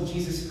gospel of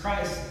Jesus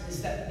Christ,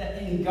 is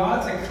that in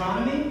God's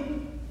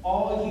economy,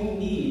 all you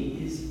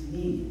need is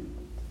need.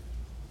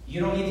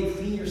 You don't need to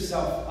clean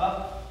yourself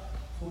up,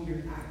 pull your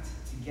act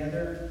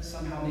together,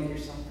 somehow make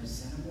yourself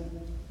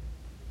presentable,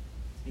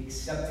 be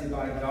accepted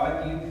by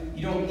God.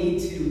 You don't need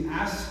to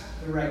ask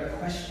the right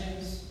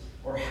questions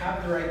or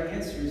have the right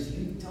answers.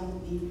 You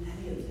don't need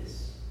any of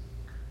this.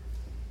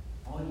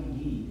 All you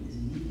need is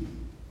need.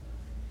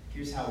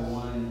 Here's how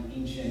one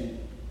ancient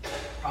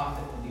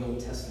prophet of the Old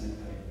Testament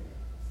put it.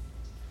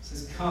 It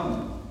says,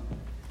 come,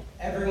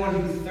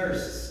 everyone who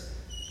thirsts,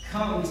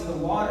 come to the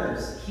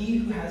waters. He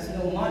who has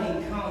no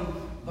money,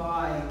 come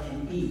buy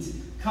and eat.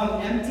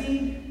 Come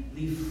empty,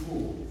 leave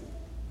full.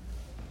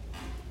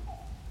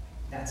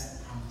 That's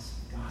the promise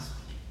of the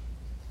gospel.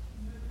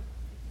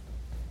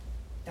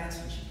 That's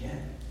what you get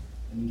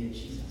when you get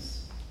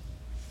Jesus.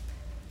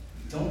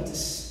 Don't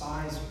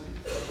despise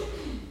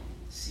Ruth.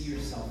 See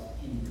yourself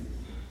in Ruth.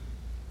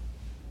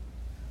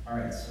 All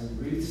right, so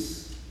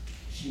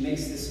she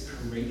makes this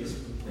courageous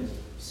proposal.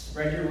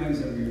 Spread your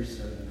wings over your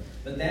servant.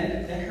 But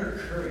then her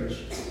courage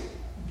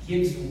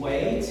gives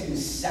way to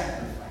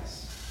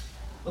sacrifice.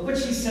 Look what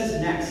she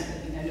says next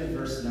at the end of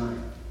verse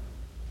 9.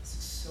 This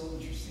is so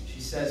interesting.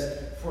 She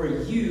says, for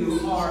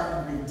you are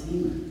a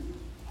redeemer.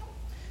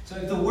 So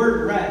if the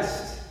word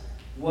rest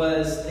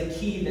was the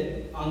key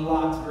that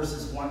unlocked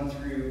verses 1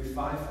 through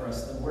 5 for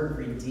us. The word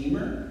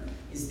redeemer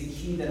is the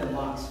key that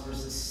unlocks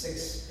verses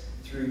 6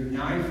 through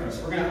 9 for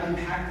us. We're going to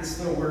unpack this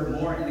little word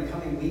more in the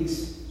coming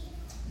weeks.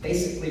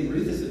 Basically,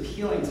 Ruth is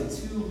appealing to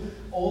two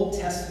Old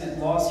Testament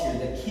laws here,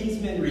 the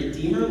kinsman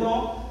redeemer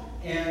law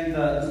and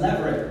the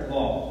levirate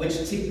law, which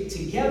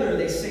together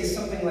they say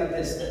something like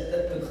this,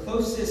 that the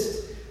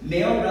closest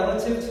male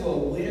relative to a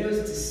widow's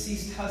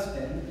deceased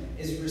husband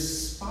is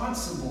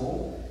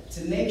responsible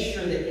to make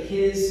sure that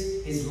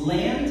his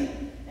land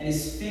and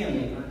his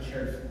family are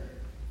cared for.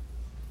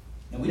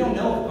 Now, we don't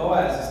know if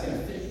Boaz is going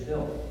to fit the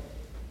bill.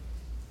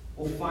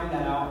 We'll find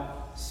that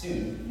out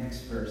soon,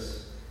 next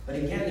verse. But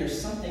again, there's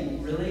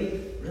something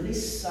really, really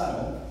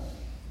subtle,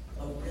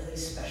 but really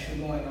special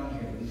going on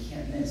here that we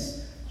can't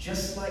miss.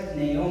 Just like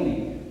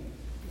Naomi,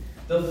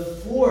 the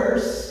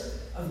force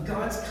of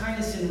God's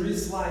kindness in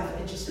Ruth's life,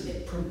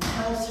 it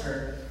propels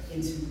her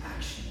into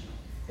action.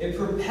 It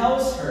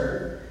propels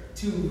her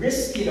to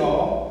risk it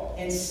all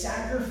and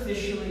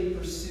sacrificially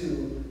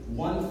pursue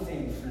one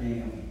thing for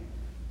Naomi,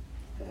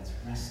 and that's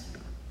rescue.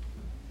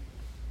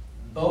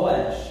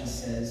 Boaz, she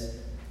says,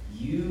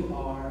 you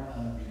are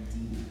a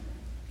redeemer.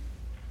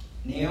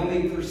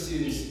 Naomi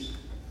pursues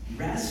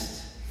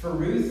rest for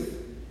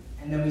Ruth,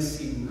 and then we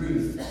see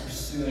Ruth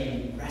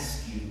pursuing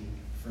rescue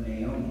for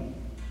Naomi.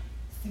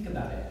 Think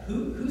about it.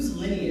 Whose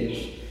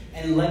lineage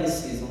and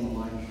legacy is on the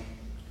line?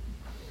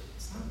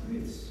 It's not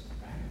Ruth's,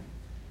 right?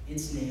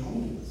 It's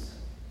Naomi's.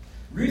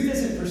 Ruth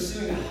isn't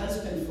pursuing a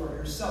husband for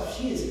herself.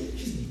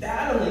 She's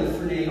battling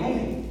for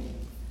Naomi.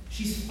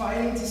 She's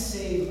fighting to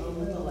save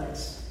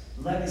Elimelech's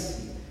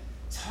legacy.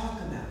 Talk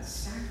about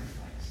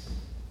sacrifice.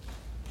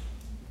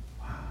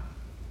 Wow.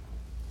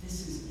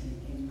 This is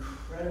an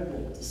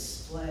incredible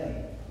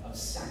display of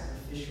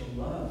sacrificial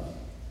love.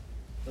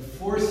 The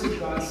force of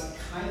God's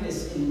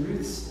kindness in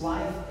Ruth's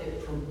life,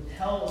 it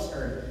propels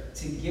her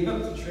to give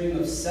up the dream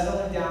of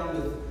settling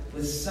down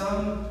with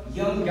some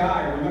young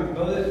guy. Remember,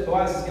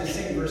 Boaz is going to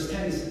say in verse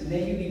 10, he says,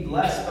 may you be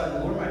blessed by the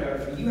Lord, my daughter,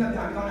 for you have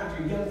not gone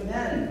after young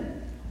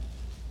men.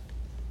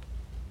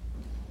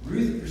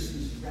 Ruth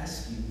pursues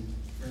rescue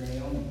for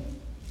Naomi.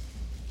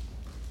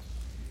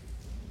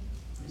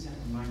 What does that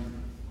remind you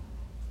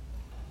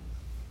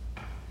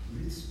of?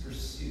 Ruth's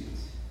pursuit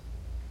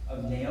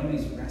of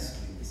Naomi's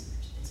rescue is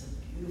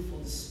a beautiful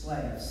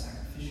display of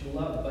sacrificial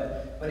love,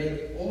 but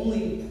it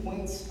only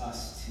points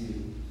us to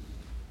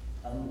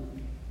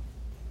an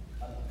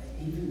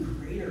even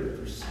greater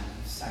pursuit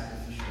of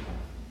sacrificial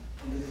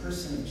love in the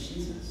person of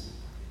Jesus.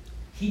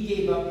 He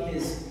gave up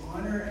his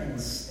honor and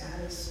his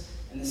status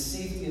and the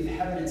safety of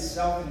heaven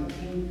itself, and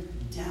came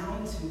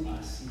down to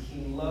us. He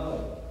came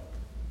low.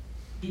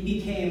 He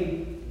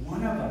became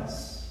one of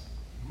us,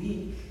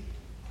 weak,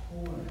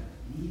 poor,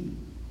 needy.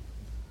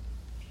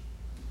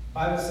 The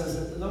Bible says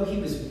that though he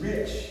was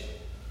rich,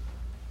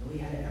 though he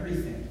had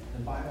everything,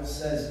 the Bible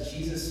says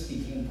Jesus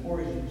became poor.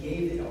 He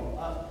gave it all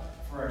up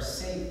for our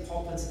sake.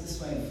 Paul puts it this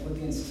way in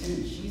Philippians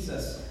 2.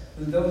 Jesus,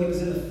 who though he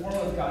was in the form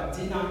of God,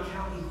 did not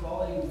count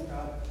equality with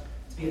God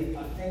to be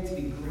a thing to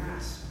be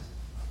grasped.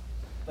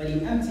 But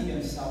he emptied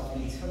himself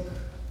and he took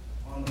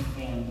on the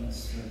form of a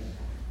servant.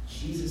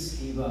 Jesus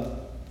gave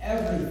up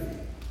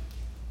everything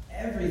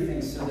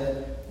so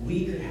that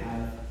we could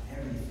have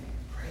everything.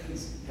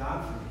 Praise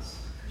God for this,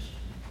 Christian.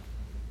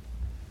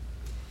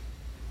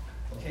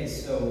 Okay,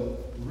 so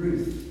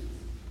Ruth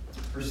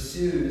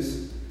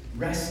pursues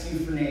rescue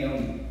for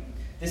Naomi.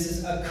 This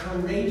is a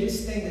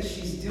courageous thing that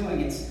she's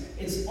doing.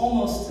 It's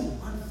almost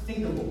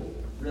unthinkable,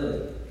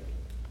 really.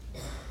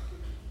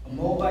 A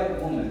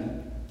Moabite woman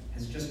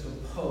has just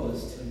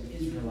proposed to an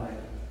Israelite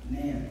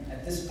man.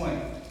 At this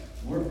point,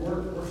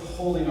 we're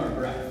holding our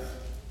breath.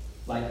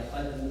 Like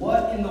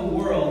what in the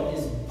world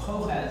is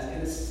Boaz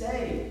going to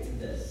say to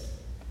this?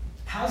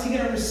 How's he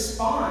going to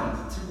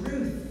respond to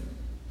Ruth?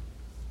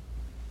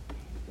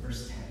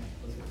 Verse 10.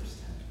 Look at verse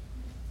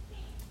 10.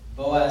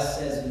 Boaz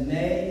says,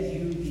 may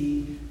you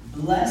be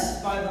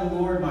blessed by the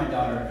Lord, my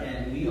daughter.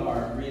 And we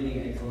are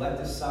breathing a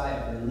collective sigh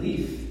of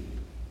relief.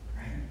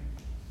 Right?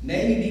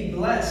 May you be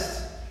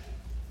blessed.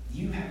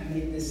 You have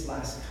made this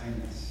last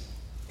kindness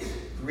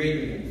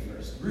greater than the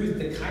first. Ruth,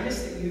 the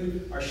kindness that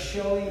you are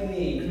showing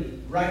me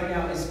right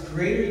now is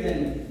greater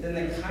than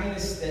the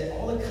kindness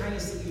all the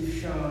kindness that you've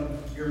shown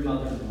your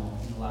mother-in-law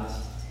in the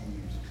last 10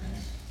 years.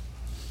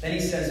 Then he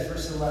says,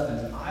 verse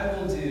 11, I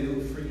will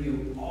do for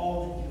you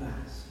all that you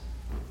ask.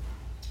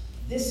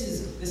 This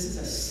is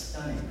a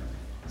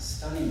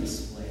stunning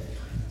display of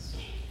kindness.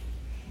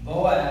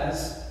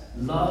 Boaz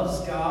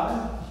loves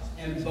God,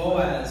 and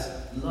Boaz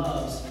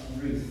loves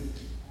Ruth.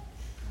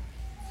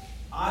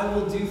 I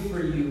will do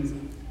for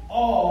you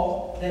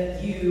all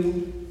that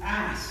you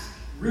ask.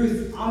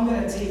 Ruth, I'm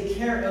going to take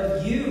care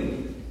of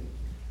you.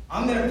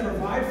 I'm going to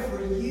provide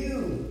for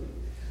you.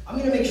 I'm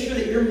going to make sure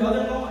that your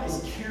mother-in-law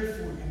is cared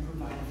for and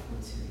provided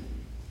for too.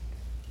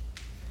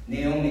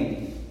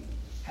 Naomi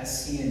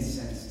has seen and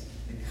sensed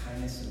the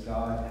kindness of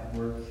God at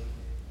work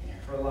in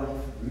her life.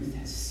 Ruth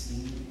has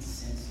seen and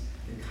sensed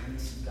the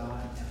kindness of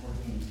God at work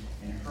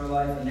in her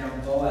life. And now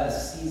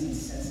Boaz sees and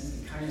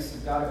senses the kindness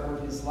of God at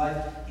work in his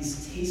life.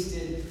 He's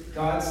tasted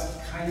God's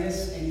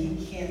kindness, and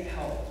he can't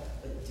help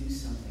but do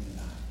something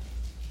about it.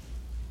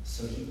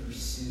 So he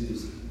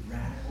pursues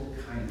radical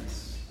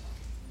kindness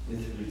with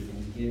Ruth,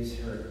 and he gives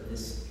her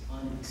this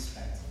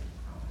unexpected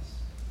promise.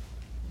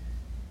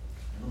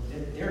 And look,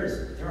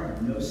 there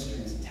are no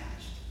strings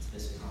attached to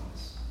this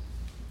promise.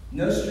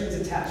 No strings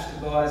attached to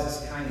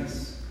Boaz's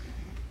kindness.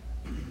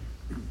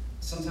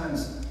 Sometimes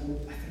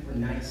I think we're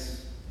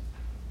nice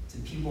to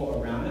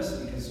people around us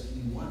because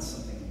we want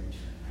something in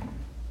return, right?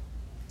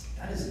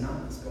 That is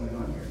not what's going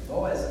on here.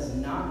 Boaz is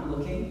not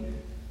looking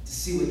to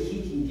see what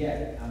he can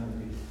get out of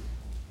Ruth.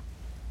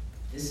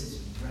 This is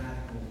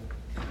radical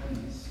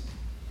kindness.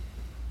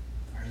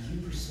 Are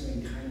you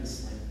pursuing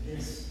kindness like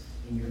this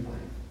in your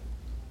life?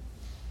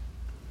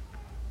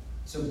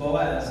 So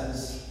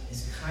Boaz's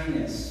his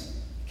kindness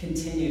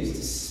continues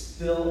to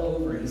spill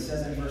over. He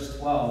says in verse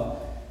 12,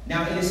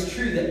 "Now it is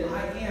true that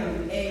I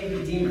am a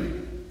redeemer.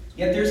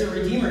 Yet there's a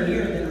redeemer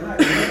nearer than I.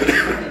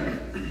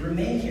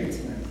 Remain here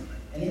tonight.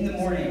 And in the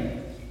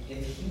morning,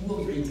 if he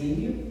will redeem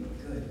you,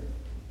 good.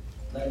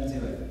 Let him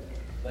do it.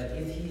 But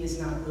if he is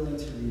not willing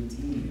to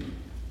redeem you,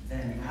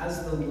 then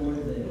as the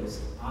Lord lives,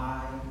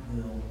 I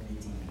will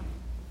redeem you."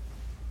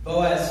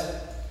 Boaz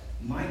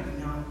might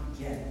not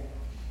get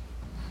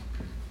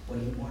what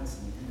he wants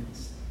in the end of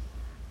this thing.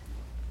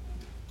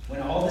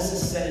 When all this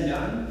is said and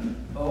done,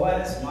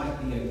 Boaz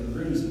might be a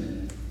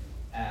groomsman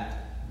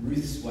at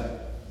Ruth's wedding.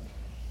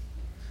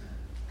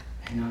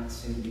 And not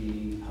soon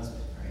be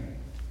husband, right?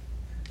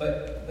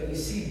 But you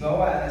see,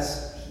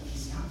 Boaz,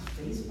 he's not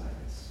fazed by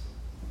this.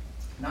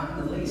 Not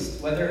in the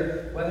least.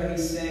 Whether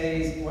he's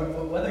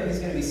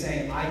going to be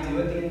saying, "I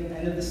do" at the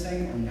end of this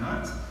thing or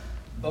not,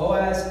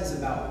 Boaz is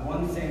about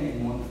one thing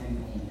and one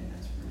thing only, and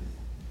that's Ruth.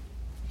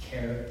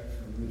 Care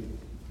for Ruth.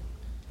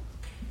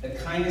 The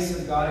kindness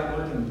of God at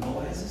work in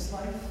Boaz's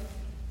life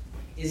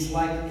is it's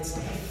like a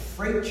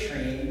freight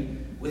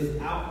train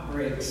without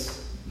brakes,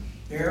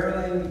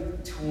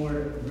 barreling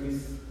toward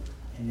Ruth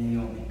and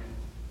Naomi.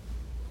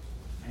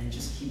 And it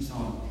just keeps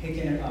on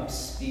picking it up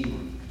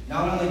speed.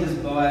 Not only does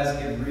Boaz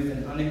give Ruth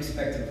an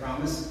unexpected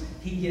promise,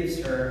 he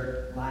gives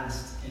her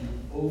last an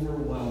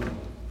overwhelming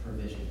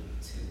provision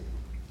too.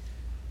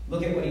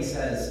 Look at what he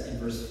says in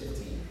verse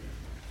 15. He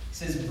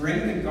says,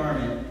 "Bring the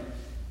garment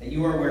that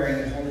you are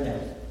wearing and hold it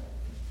out."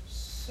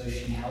 So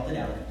she held it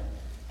out,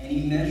 and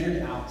he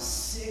measured out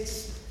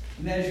 6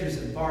 measures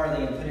of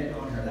barley and put it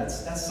on her.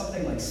 That's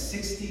something like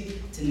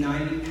 60 to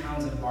 90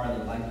 pounds of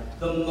barley, like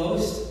the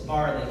most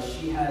barley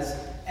she has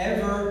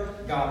ever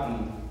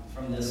gotten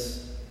from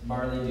this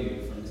barley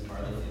dude, from this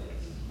barley field.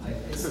 Like,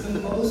 it's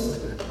the most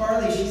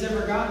barley she's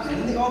ever gotten.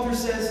 And then the author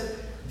says,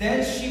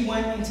 "Then she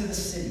went into the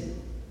city."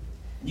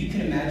 And you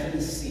can imagine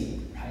the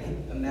scene, right?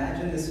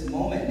 Imagine this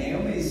moment.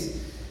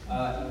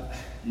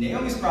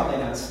 Naomi's probably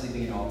not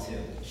sleeping at all, too.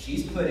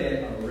 She's put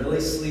in a really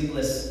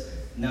sleepless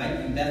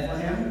night in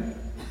Bethlehem.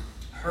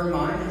 Her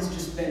mind has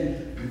just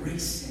been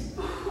racing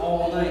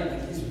all night.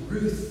 Like, is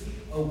Ruth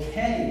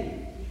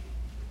okay?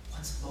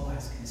 What's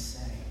Boaz going to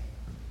say?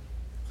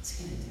 What's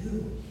he going to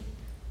do?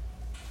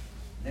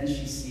 Then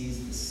she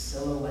sees the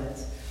silhouette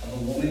of a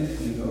woman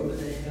coming over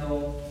the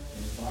hill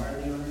with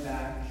barley on her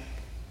back,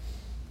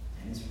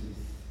 and it's Ruth.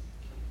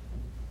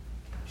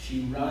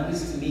 She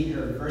runs to meet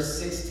her. Verse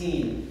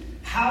 16,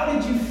 "How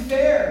did you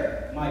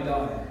fare, my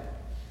daughter?"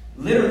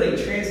 Literally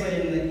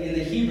translated in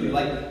the Hebrew,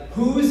 like,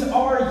 "Whose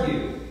are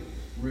you,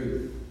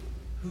 Ruth?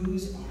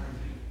 Whose are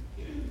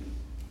you?"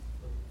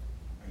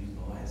 Are you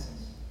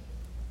Boaz's?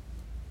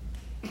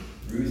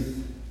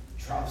 Ruth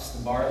drops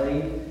the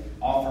barley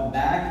off her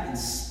back and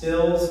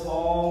spills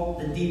all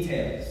the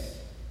details.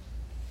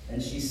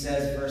 And she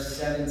says, verse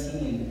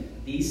 17,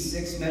 "These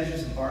 6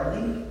 measures of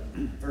barley,"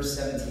 verse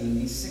 17,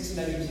 "these 6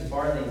 measures of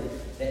barley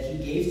that he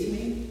gave to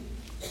me,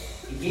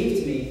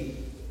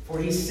 for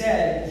he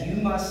said, 'You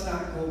must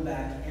not go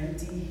back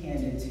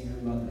empty-handed to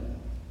your mother.'"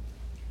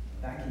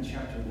 Back in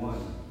chapter 1,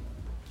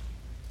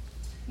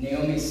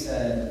 Naomi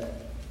said,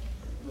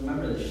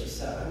 remember this, she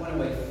said, "I went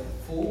away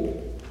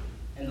full,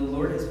 and the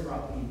Lord has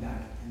brought me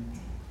back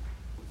empty."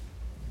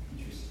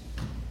 Interesting.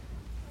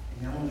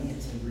 And now when we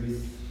get to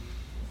Ruth,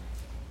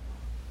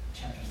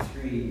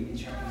 in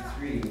chapter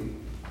 3,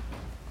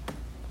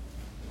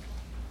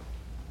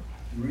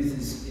 Ruth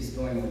is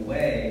going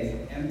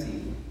away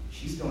empty.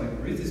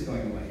 Ruth is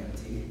going away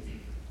empty,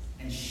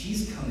 and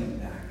she's coming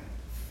back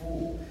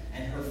full.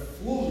 And her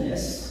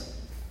fullness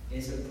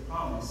is a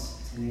promise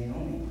to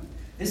Naomi.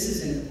 This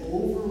is an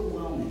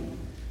overwhelming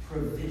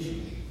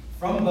provision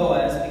from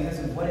Boaz because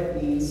of what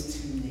it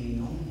means to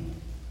Naomi.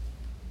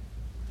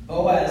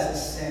 Boaz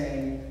is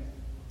saying,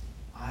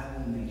 "I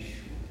will make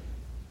sure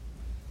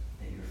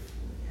that you're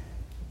full again.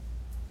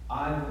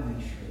 I will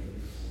make sure that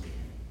you're full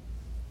again."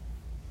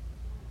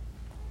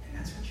 And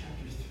that's where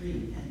chapter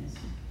 3 ends.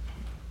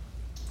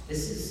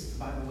 This is,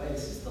 by the way,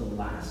 the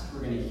last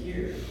we're going to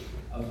hear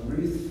of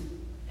Ruth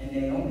and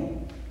Naomi.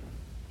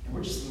 And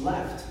we're just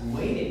left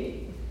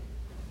waiting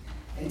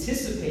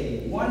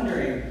anticipating,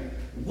 wondering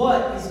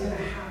what is going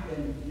to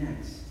happen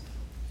next.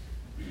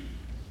 And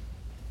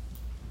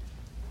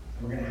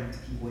we're going to have to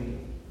keep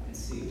waiting and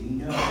see. We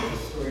know how the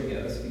story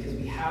goes because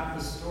we have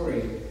the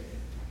story,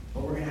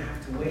 but we're going to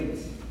have to wait.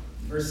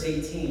 Verse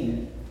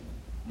 18,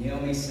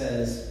 Naomi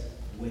says,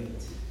 "Wait,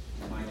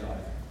 my daughter,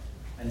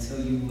 until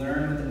you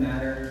learn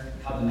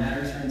how the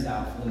matter turns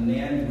out, for the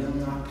man will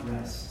not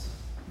rest,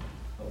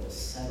 but will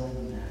settle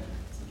the matter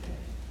today."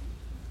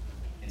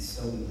 And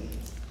so we wait.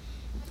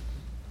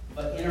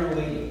 But in our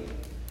waiting,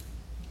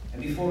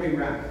 and before we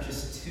wrap,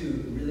 just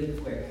two really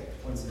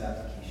quick points of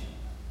application.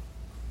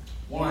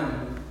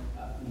 One,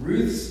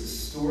 Ruth's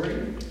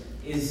story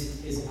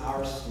is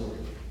our story.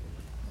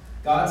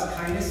 God's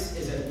kindness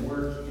is at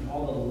work in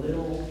all the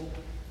little,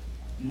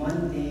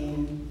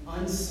 mundane,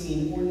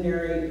 unseen,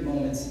 ordinary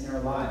moments in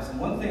our lives. And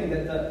one thing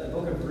that the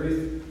book of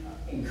Ruth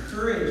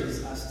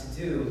encourages us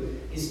to do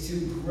is to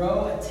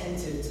grow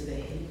attentive to the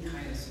hidden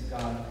kindness of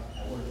God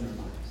at work in our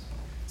lives.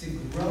 To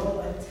grow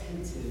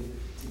attentive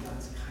to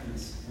God's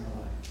kindness in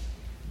our lives.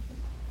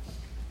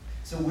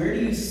 So where do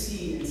you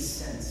see and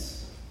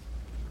sense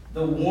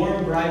the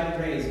warm, bright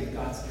rays of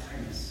God's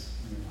kindness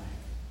in your life?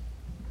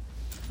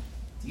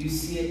 Do you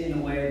see it in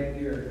the way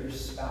that your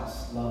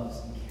spouse loves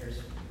and cares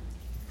for you?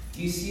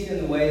 Do you see it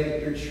in the way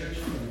that your church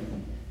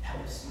family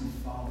helps you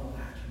follow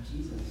after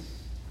Jesus?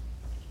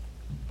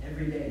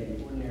 Every day,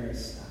 the ordinary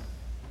stuff.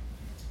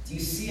 Do you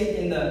see it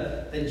in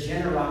the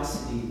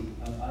generosity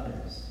of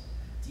others?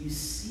 Do you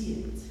see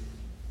it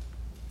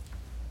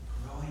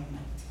growing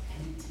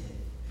attentive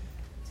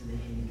to the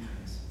hidden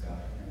kindness of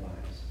God in our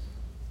lives?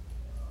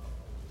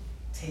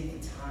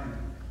 Take the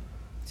time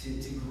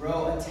to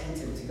grow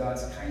attentive to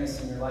God's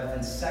kindness in your life.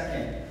 And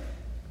second,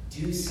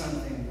 do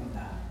something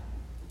about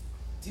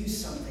it. Do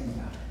something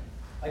about it.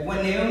 Like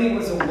when Naomi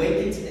was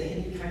awakened to the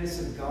hidden kindness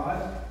of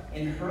God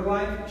in her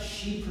life,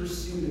 she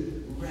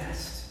pursued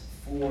rest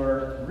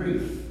for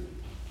Ruth.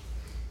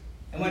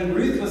 And when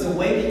Ruth was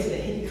awakened to the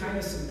hidden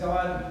kindness of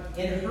God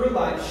in her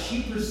life,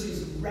 she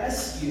pursues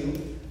rescue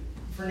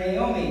for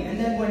Naomi. And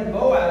then when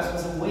Boaz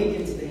was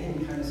awakened to the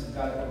hidden kindness of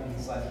God in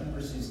his life, he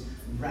pursues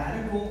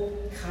radical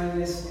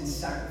kindness and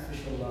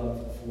sacrificial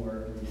love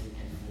for Ruth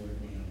and for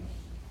Naomi.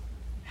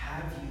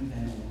 Have you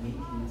been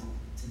awakened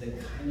to the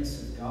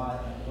kindness of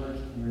God at work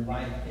in your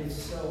life? If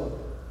so,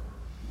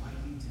 what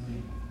are you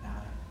doing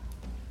about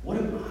it? What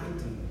am I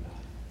doing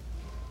about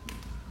it?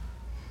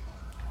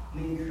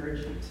 Let me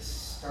encourage you to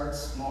start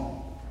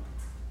small.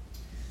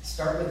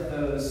 Start with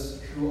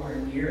those who are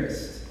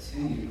nearest to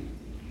you,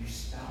 your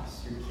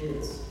spouse, your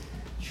kids,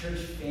 church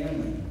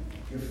family,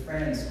 your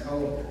friends,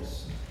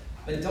 coworkers.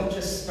 But don't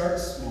just start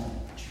small.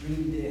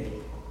 Dream big,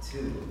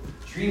 too.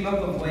 Dream up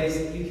of ways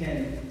that you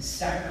can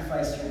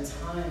sacrifice your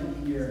time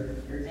and your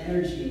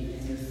energy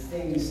and your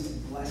things to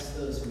bless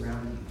those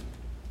around you.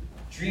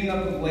 Dream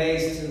up of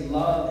ways to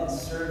love and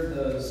serve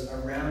those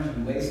around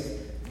you, ways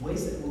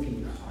that will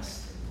be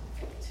costly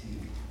to you.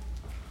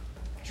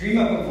 Dream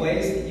up of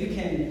ways that you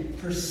can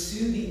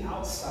pursue the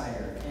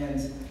outsider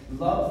and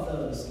love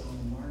those on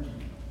the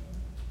margin.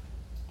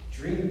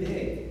 Dream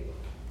big,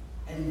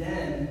 and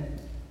then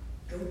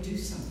go do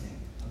something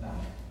about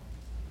it.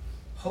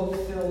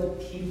 Hope-filled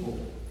people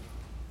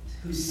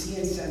who see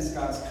and sense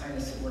God's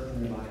kindness at work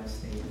in their lives,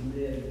 they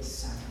live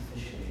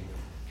sacrificially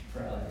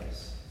for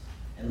others.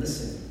 And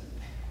listen,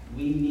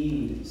 we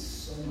need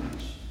so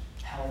much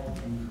help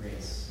and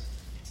grace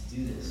to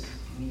do this.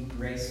 We need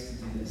grace to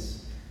do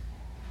this.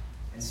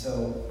 And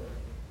so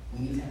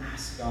we need to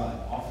ask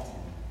God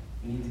often.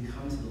 We need to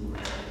come to the Lord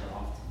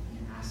often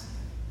and ask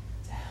Him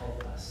to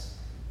help us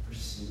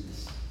pursue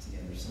this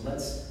together. So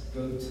let's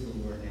go to the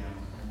Lord now,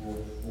 and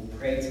we'll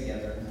pray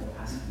together, and we'll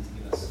ask Him to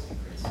give us the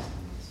grace to do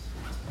this.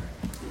 Let's pray.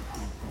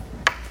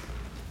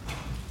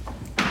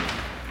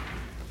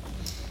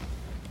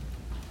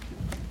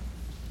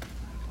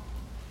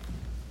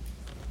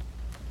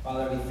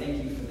 Father, we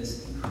thank you for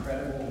this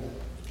incredible,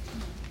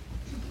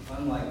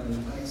 unlikely,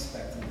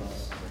 unexpected love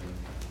story.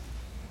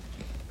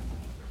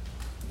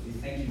 We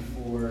thank you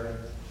for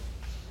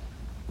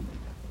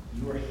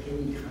your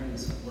hidden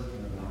kindness at work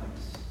in our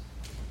lives.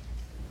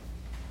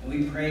 And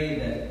we pray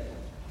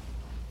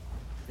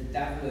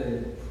that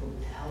would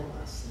propel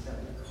us, that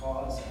would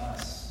cause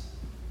us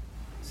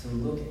to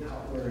look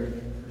outward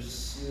and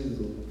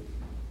pursue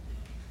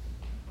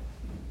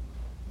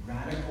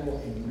radical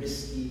and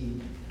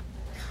risky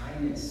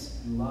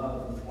kindness and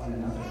love with one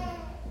another.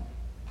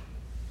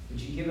 Would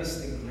you give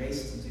us the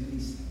grace to do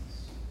these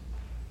things?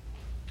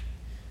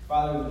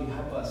 Father, would you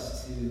help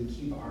us to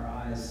keep our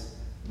eyes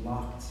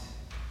locked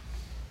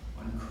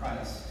on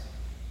Christ,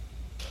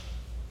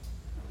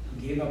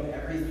 who gave up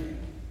everything,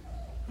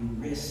 who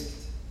risked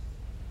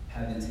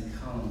having to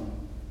come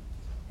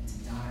and to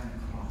die on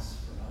a cross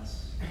for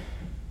us.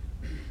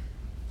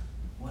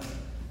 What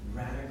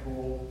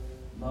radical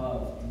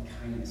love and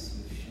kindness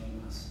you have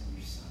shown us in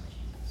your Son,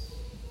 Jesus.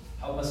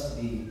 Help us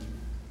to be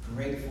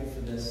grateful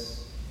for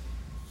this.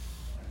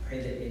 I pray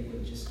that it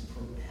would just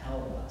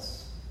propel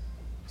us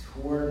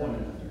toward one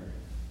another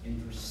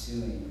in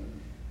pursuing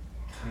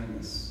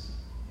kindness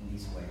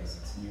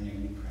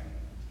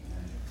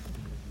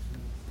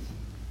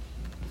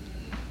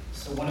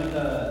So one of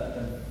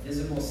the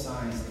visible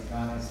signs that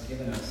God has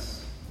given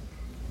us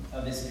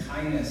of his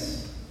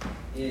kindness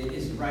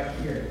is right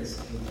here at this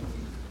table.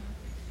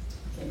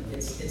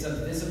 It's a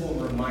visible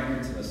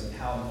reminder to us of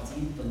how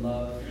deep the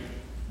love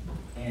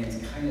and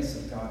kindness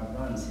of God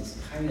runs. His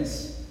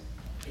kindness,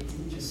 it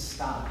didn't just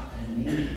stop at a name.